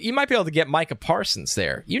 like you might be able to get Micah Parsons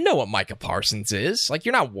there. You know what Micah Parsons is. Like,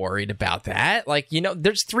 you're not worried about that. Like,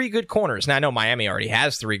 there's 3 good corners. Now, I know Miami already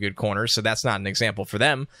has 3 good corners, so that's not an example for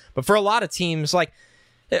them. But for a lot of teams, like,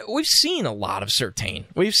 we've seen a lot of Surtain.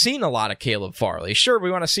 We've seen a lot of Caleb Farley. Sure, we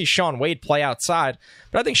want to see Shaun Wade play outside,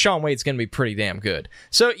 but I think Shaun Wade's going to be pretty damn good.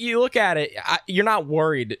 So you look at it, you're not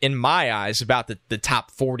worried, in my eyes, about the top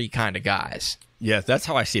 40 kind of guys. Yeah, that's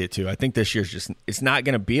how I see it too. I think this year's it's not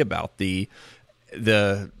going to be about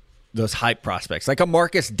those hype prospects like a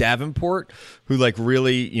Marcus Davenport, who like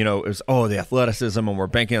really is the athleticism and we're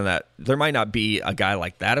banking on that. There might not be a guy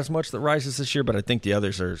like that as much that rises this year, but I think the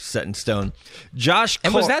others are set in stone.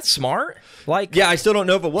 And was that smart? Like, yeah, I still don't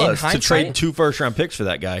know if it was to trade 2 first-round picks for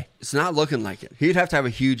that guy. It's not looking like it. He'd have to have a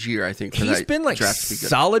huge year, I think. He's been like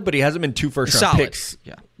solid, but he hasn't been 2 first-round picks.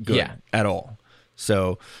 Good at all.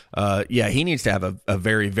 So, he needs to have a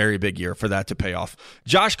very, very big year for that to pay off.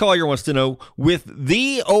 Josh Collier wants to know, with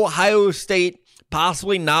the Ohio State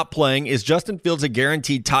possibly not playing, is Justin Fields a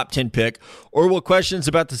guaranteed top 10 pick, or will questions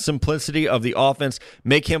about the simplicity of the offense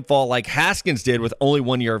make him fall like Haskins did with only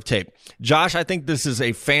 1 year of tape? Josh, I think this is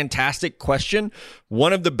a fantastic question,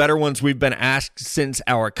 one of the better ones we've been asked since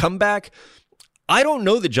our comeback. I don't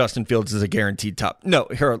know that Justin Fields is a guaranteed top. No,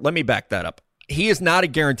 here, let me back that up. He is not a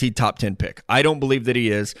guaranteed top 10 pick. I don't believe that he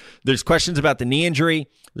is. There's questions about the knee injury.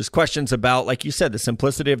 There's questions about, like you said, the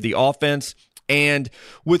simplicity of the offense. And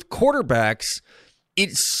with quarterbacks,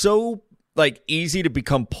 it's so easy to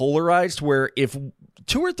become polarized, where if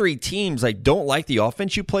 2 or 3 teams don't like the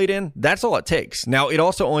offense you played in, that's all it takes. Now, it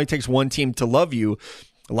also only takes one team to love you.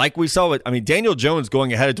 Like we saw with, Daniel Jones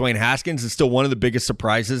going ahead of Dwayne Haskins is still one of the biggest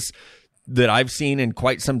surprises that I've seen in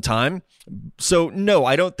quite some time. So, no,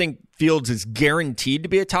 I don't think Fields is guaranteed to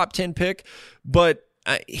be a top 10 pick, but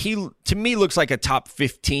he, to me, looks like a top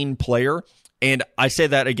 15 player. And I say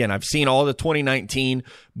that again, I've seen all the 2019,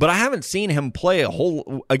 but I haven't seen him play a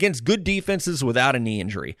whole against good defenses without a knee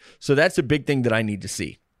injury. So that's a big thing that I need to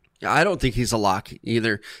see. I don't think he's a lock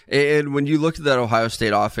either. And when you look at that Ohio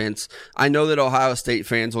State offense, I know that Ohio State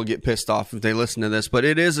fans will get pissed off if they listen to this, but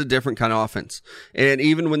it is a different kind of offense. And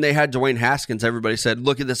even when they had Dwayne Haskins, everybody said,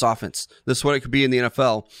 look at this offense. This is what it could be in the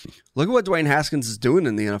NFL. Look at what Dwayne Haskins is doing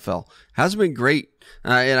in the NFL. Hasn't been great.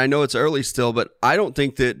 And I know it's early still, but I don't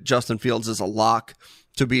think that Justin Fields is a lock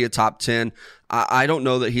to be a top 10. I don't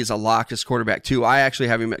know that he's a lock as quarterback 2. I actually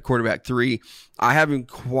have him at quarterback 3. I have him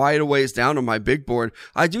quite a ways down on my big board.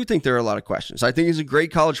 I do think there are a lot of questions. I think he's a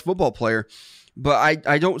great college football player, but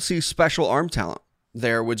I don't see special arm talent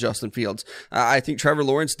there with Justin Fields. I think Trevor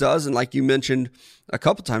Lawrence does, and like you mentioned a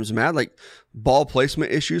couple times, Matt, ball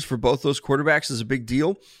placement issues for both those quarterbacks is a big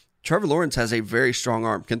deal. Trevor Lawrence has a very strong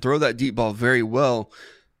arm, can throw that deep ball very well.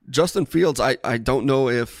 Justin Fields, I don't know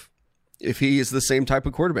if he is the same type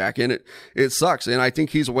of quarterback, and it sucks. And I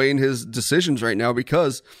think he's weighing his decisions right now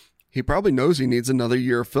because he probably knows he needs another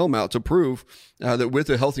year of film out to prove that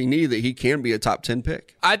with a healthy knee that he can be a top 10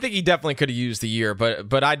 pick. I think he definitely could have used the year,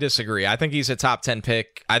 but I disagree. I think he's a top 10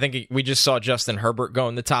 pick. I think we just saw Justin Herbert go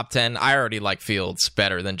in the top 10. I already like Fields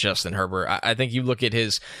better than Justin Herbert. I think you look at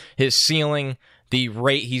his ceiling, the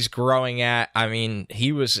rate he's growing at.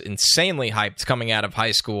 He was insanely hyped coming out of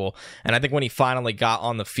high school. And I think when he finally got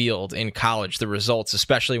on the field in college, the results,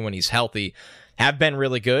 especially when he's healthy, have been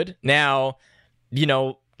really good. Now,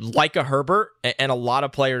 like a Herbert and a lot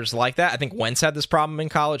of players like that, I think Wentz had this problem in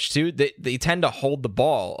college too. They tend to hold the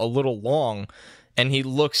ball a little long, and he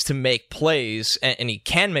looks to make plays, and he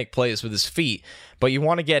can make plays with his feet. But you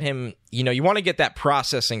want to get him, you want to get that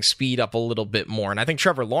processing speed up a little bit more. And I think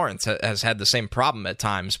Trevor Lawrence has had the same problem at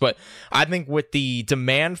times. But I think with the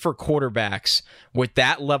demand for quarterbacks, with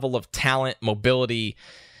that level of talent, mobility,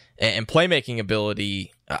 and playmaking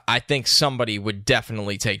ability, I think somebody would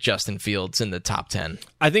definitely take Justin Fields in the top 10.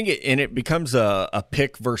 I think it becomes a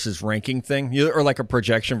pick versus ranking thing, or like a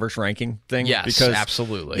projection versus ranking thing. Yes, because,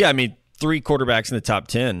 absolutely. Yeah, I mean, 3 quarterbacks in the top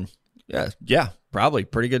 10. Yeah, probably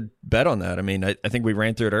pretty good bet on that. I mean, I think we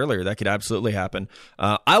ran through it earlier. That could absolutely happen.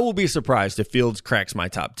 I will be surprised if Fields cracks my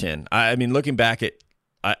top 10. I mean, looking back at,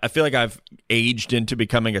 I feel like I've aged into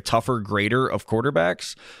becoming a tougher grader of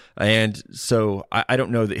quarterbacks. And so I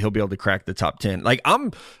don't know that he'll be able to crack the top 10. Like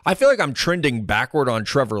I feel like I'm trending backward on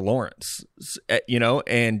Trevor Lawrence,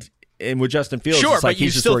 and with Justin Fields, sure, it's like but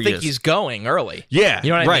you still think he's going early. Yeah.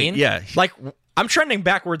 You know what I mean? Yeah. Like, I'm trending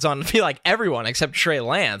backwards on, I feel like, everyone except Trey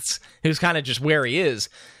Lance, who's kind of just where he is.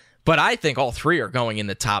 But I think all 3 are going in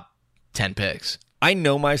the top 10 picks. I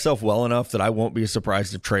know myself well enough that I won't be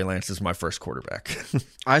surprised if Trey Lance is my first quarterback.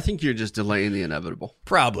 I think you're just delaying the inevitable.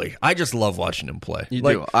 Probably. I just love watching him play. You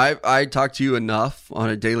do. I talk to you enough on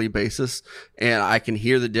a daily basis, and I can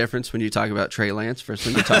hear the difference when you talk about Trey Lance versus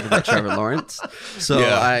when you talk about Trevor Lawrence. So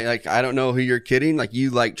yeah. I don't know who you're kidding. Like,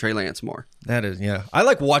 you like Trey Lance more. That is, yeah. I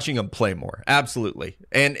like watching him play more. Absolutely.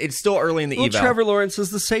 And it's still early in the eval. Trevor Lawrence is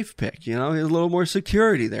the safe pick. He has a little more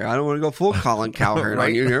security there. I don't want to go full Colin Cowherd right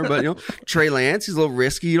on you here, but Trey Lance, he's a little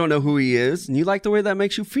risky. You don't know who he is, and you like the way that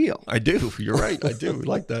makes you feel. I do. You're right. I do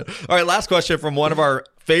like that. All right, last question from one of our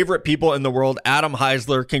favorite people in the world, Adam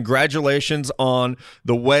Heisler. Congratulations on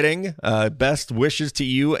the wedding. Best wishes to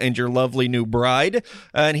you and your lovely new bride.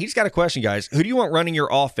 And he's got a question, guys. Who do you want running your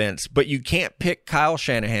offense, but you can't pick Kyle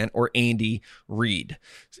Shanahan or Andy Reid?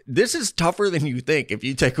 This is tougher than you think. If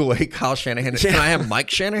you take away Kyle Shanahan, can I have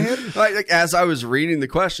Mike Shanahan? Like, as I was reading the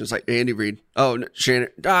questions, like Andy Reid. Oh, no,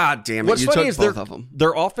 Shanahan. Damn it. What's funny is both of them.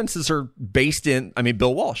 Their offenses are based in,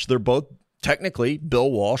 Bill Walsh. They're both technically Bill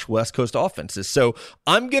Walsh West Coast offenses. So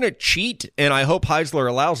I'm going to cheat, and I hope Heisler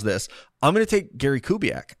allows this. I'm going to take Gary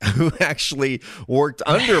Kubiak, who actually worked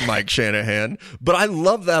under Mike Shanahan, but I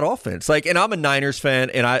love that offense. And I'm a Niners fan,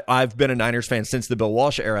 and I've been a Niners fan since the Bill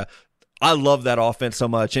Walsh era. I love that offense so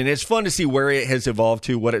much, and it's fun to see where it has evolved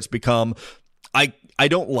to, what it's become. I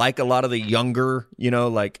don't like a lot of the younger,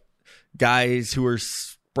 guys who are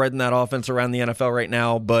spreading that offense around the NFL right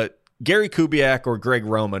now, but Gary Kubiak or Greg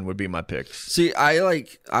Roman would be my picks. See, I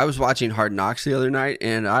was watching Hard Knocks the other night,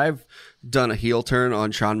 and I've done a heel turn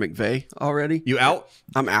on Sean McVay already. You out?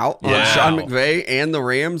 I'm out on Sean McVay and the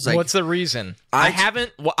Rams. What's the reason? I'm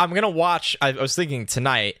going to watch. I was thinking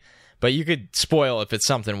tonight, but you could spoil if it's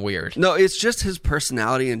something weird. No, it's just his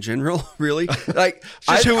personality in general, really. I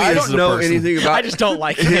don't know anything about I just don't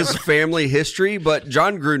like his family history, but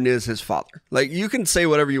John Gruden is his father. You can say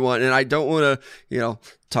whatever you want, and I don't want to,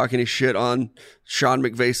 talk any shit on Sean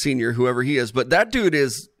McVay Sr., whoever he is, but that dude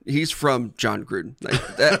he's from John Gruden.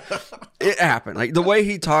 It happened. The way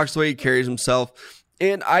he talks, the way he carries himself.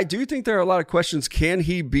 And I do think there are a lot of questions. Can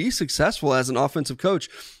he be successful as an offensive coach?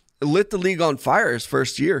 Lit the league on fire his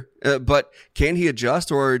first year, but can he adjust,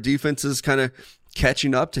 or are defenses kind of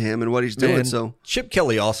catching up to him and what he's doing? So Chip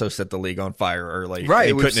Kelly also set the league on fire early.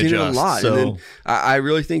 Right, we've seen adjust, it a lot. So. And then I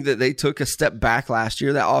really think that they took a step back last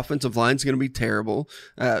year. That offensive line is going to be terrible.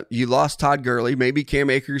 You lost Todd Gurley. Maybe Cam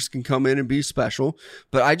Akers can come in and be special,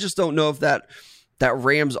 but I just don't know if that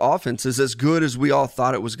Rams offense is as good as we all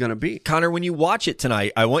thought it was going to be. Connor, when you watch it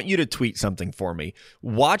tonight, I want you to tweet something for me.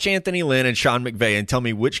 Watch Anthony Lynn and Sean McVay and tell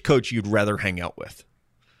me which coach you'd rather hang out with.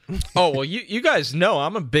 Oh, well, you guys know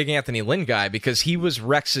I'm a big Anthony Lynn guy because he was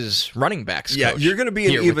Rex's running backs coach. You're going to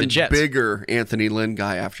be an even bigger Anthony Lynn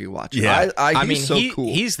guy after you watch it. Yeah. He's so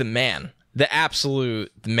cool. He's the man, the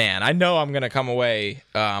absolute man. I know I'm going to come away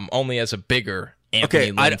only as a bigger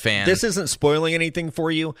Anthony Lynn fan. This isn't spoiling anything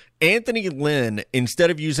for you. Anthony Lynn,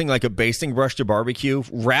 instead of using a basting brush to barbecue,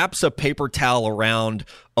 wraps a paper towel around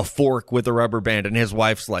a fork with a rubber band, and his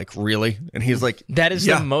wife's like, "Really?" And he's like, "That is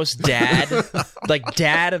the most dad,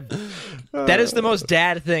 that is the most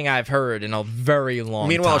dad thing I've heard in a very long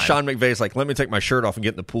Meanwhile, time." Sean McVay's like, "Let me take my shirt off and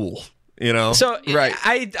get in the pool." So right.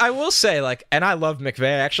 I will say, and I love McVay.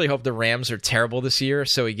 I actually hope the Rams are terrible this year,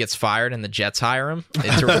 so he gets fired and the Jets hire him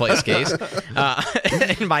to replace Case.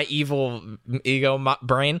 In my evil ego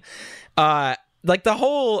brain, the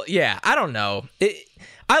whole I don't know.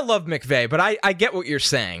 I love McVay, but I get what you're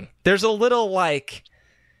saying. There's a little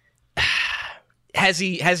has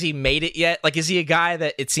he made it yet? Is he a guy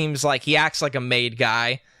that it seems like he acts like a made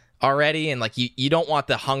guy already, and you don't want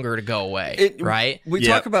the hunger to go away, right? We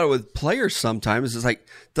talk about it with players sometimes. It's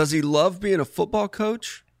does he love being a football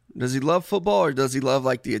coach? Does he love football, or does he love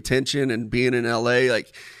the attention and being in LA?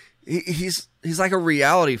 He's He's like a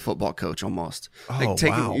reality football coach almost. Like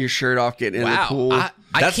taking your shirt off, getting in the pool.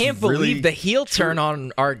 I can't believe the heel turn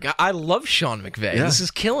on our guy. I love Sean McVay. Yeah. This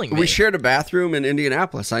is killing me. We shared a bathroom in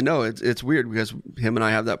Indianapolis. I know it's weird because him and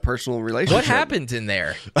I have that personal relationship. What happened in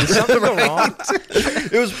there? Did something go wrong?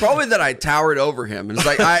 It was probably that I towered over him. And it's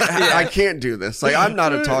like, I can't do this. Like, I'm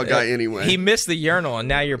not a tall guy anyway. He missed the urinal, and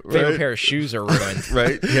now your favorite pair of shoes are ruined.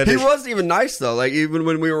 Right? He wasn't even nice, though. Like, even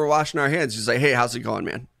when we were washing our hands, he's like, hey, how's it going,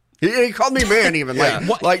 man? He called me man, even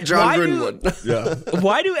like John Greenwood.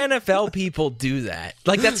 Why do NFL people do that?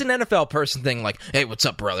 Like, that's an NFL person thing. Like, hey, what's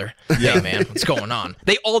up, brother? Yeah. Hey, man, what's going on?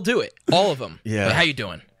 They all do it, all of them. Yeah, like, how you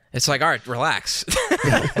doing? It's like, all right, relax.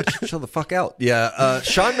 Chill the fuck out. Yeah,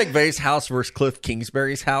 Sean McVay's house versus Cliff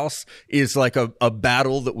Kingsbury's house is like a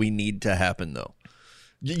battle that we need to happen, though.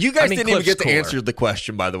 You guys didn't even get to answer the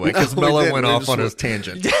question, by the way, because Mello went off on his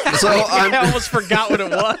tangent. So I almost forgot what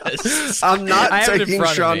it was. I'm not taking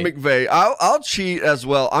Sean McVay. I'll cheat as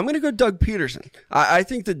well. I'm going to go Doug Peterson. I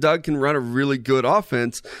think that Doug can run a really good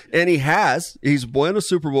offense, and he has. He's won a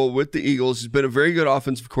Super Bowl with the Eagles. He's been a very good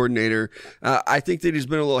offensive coordinator. I think that he's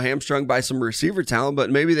been a little hamstrung by some receiver talent,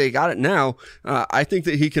 but maybe they got it now. I think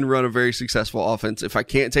that he can run a very successful offense. If I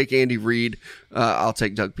can't take Andy Reid, I'll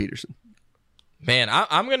take Doug Peterson. Man,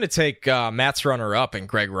 I'm going to take Matt's runner-up and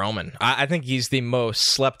Greg Roman. I think he's the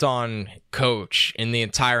most slept-on coach in the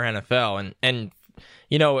entire NFL. And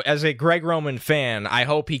you know, as a Greg Roman fan, I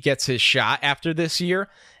hope he gets his shot after this year,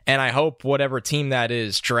 and I hope whatever team that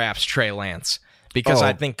is drafts Trey Lance. Because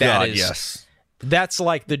I think that's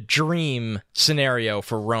like the dream scenario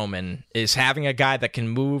for Roman, is having a guy that can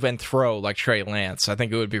move and throw like Trey Lance. I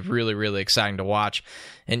think it would be really, really exciting to watch.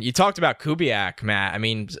 And you talked about Kubiak, Matt. I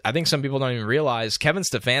mean, I think some people don't even realize Kevin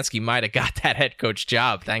Stefanski might have got that head coach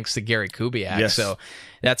job thanks to Gary Kubiak. Yes. So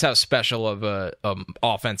that's how special of a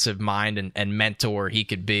offensive mind and mentor he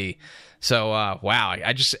could be. So, wow.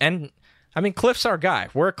 I mean, Cliff's our guy.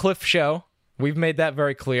 We're a Cliff show. We've made that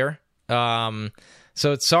very clear.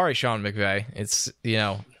 So it's sorry, Sean McVay. It's, you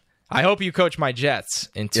know, I hope you coach my Jets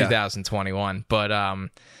in 2021. But,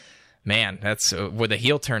 man, that's where the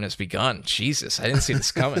heel turn has begun. Jesus, I didn't see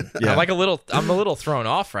this coming. I'm a little thrown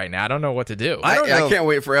off right now. I don't know what to do. I can't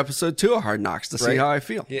wait for episode 2 of Hard Knocks to see how I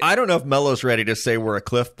feel. Yeah. I don't know if Mello's ready to say we're a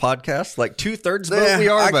Cliff podcast. Like 2/3 vote we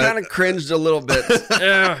are. I kind of cringed a little bit.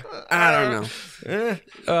 I don't know.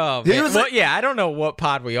 Oh, man. I don't know what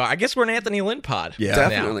pod we are. I guess we're an Anthony Lynn pod. Yeah,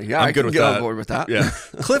 definitely. Yeah, I'm good with get that. on board with that. Yeah,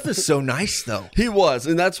 Cliff is so nice though. He was,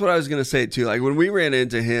 and that's what I was going to say too. Like when we ran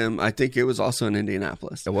into him, I think it was also in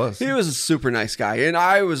Indianapolis. It was. He was a super nice guy, and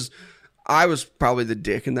I was probably the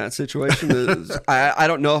dick in that situation. I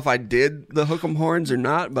don't know if I did the hook 'em horns or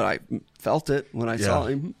not, but I felt it when I saw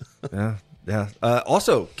him. Yeah.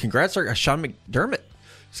 Also, congrats on Sean McDermott.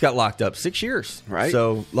 He's got locked up 6 years. Right.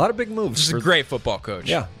 So a lot of big moves. He's a great football coach.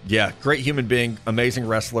 Yeah. Great human being. Amazing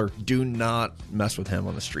wrestler. Do not mess with him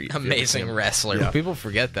on the street. Amazing wrestler. Yeah. People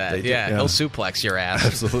forget that. Yeah. He'll suplex your ass.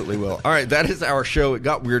 Absolutely will. All right. That is our show. It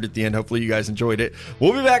got weird at the end. Hopefully you guys enjoyed it.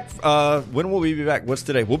 We'll be back. When will we be back? What's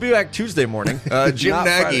today? We'll be back Tuesday morning. Jim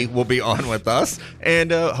Nagy will be on with us.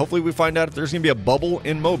 And hopefully we find out if there's going to be a bubble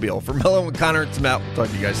in Mobile. For Mello and Connor, it's Matt. We'll talk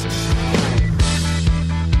to you guys soon.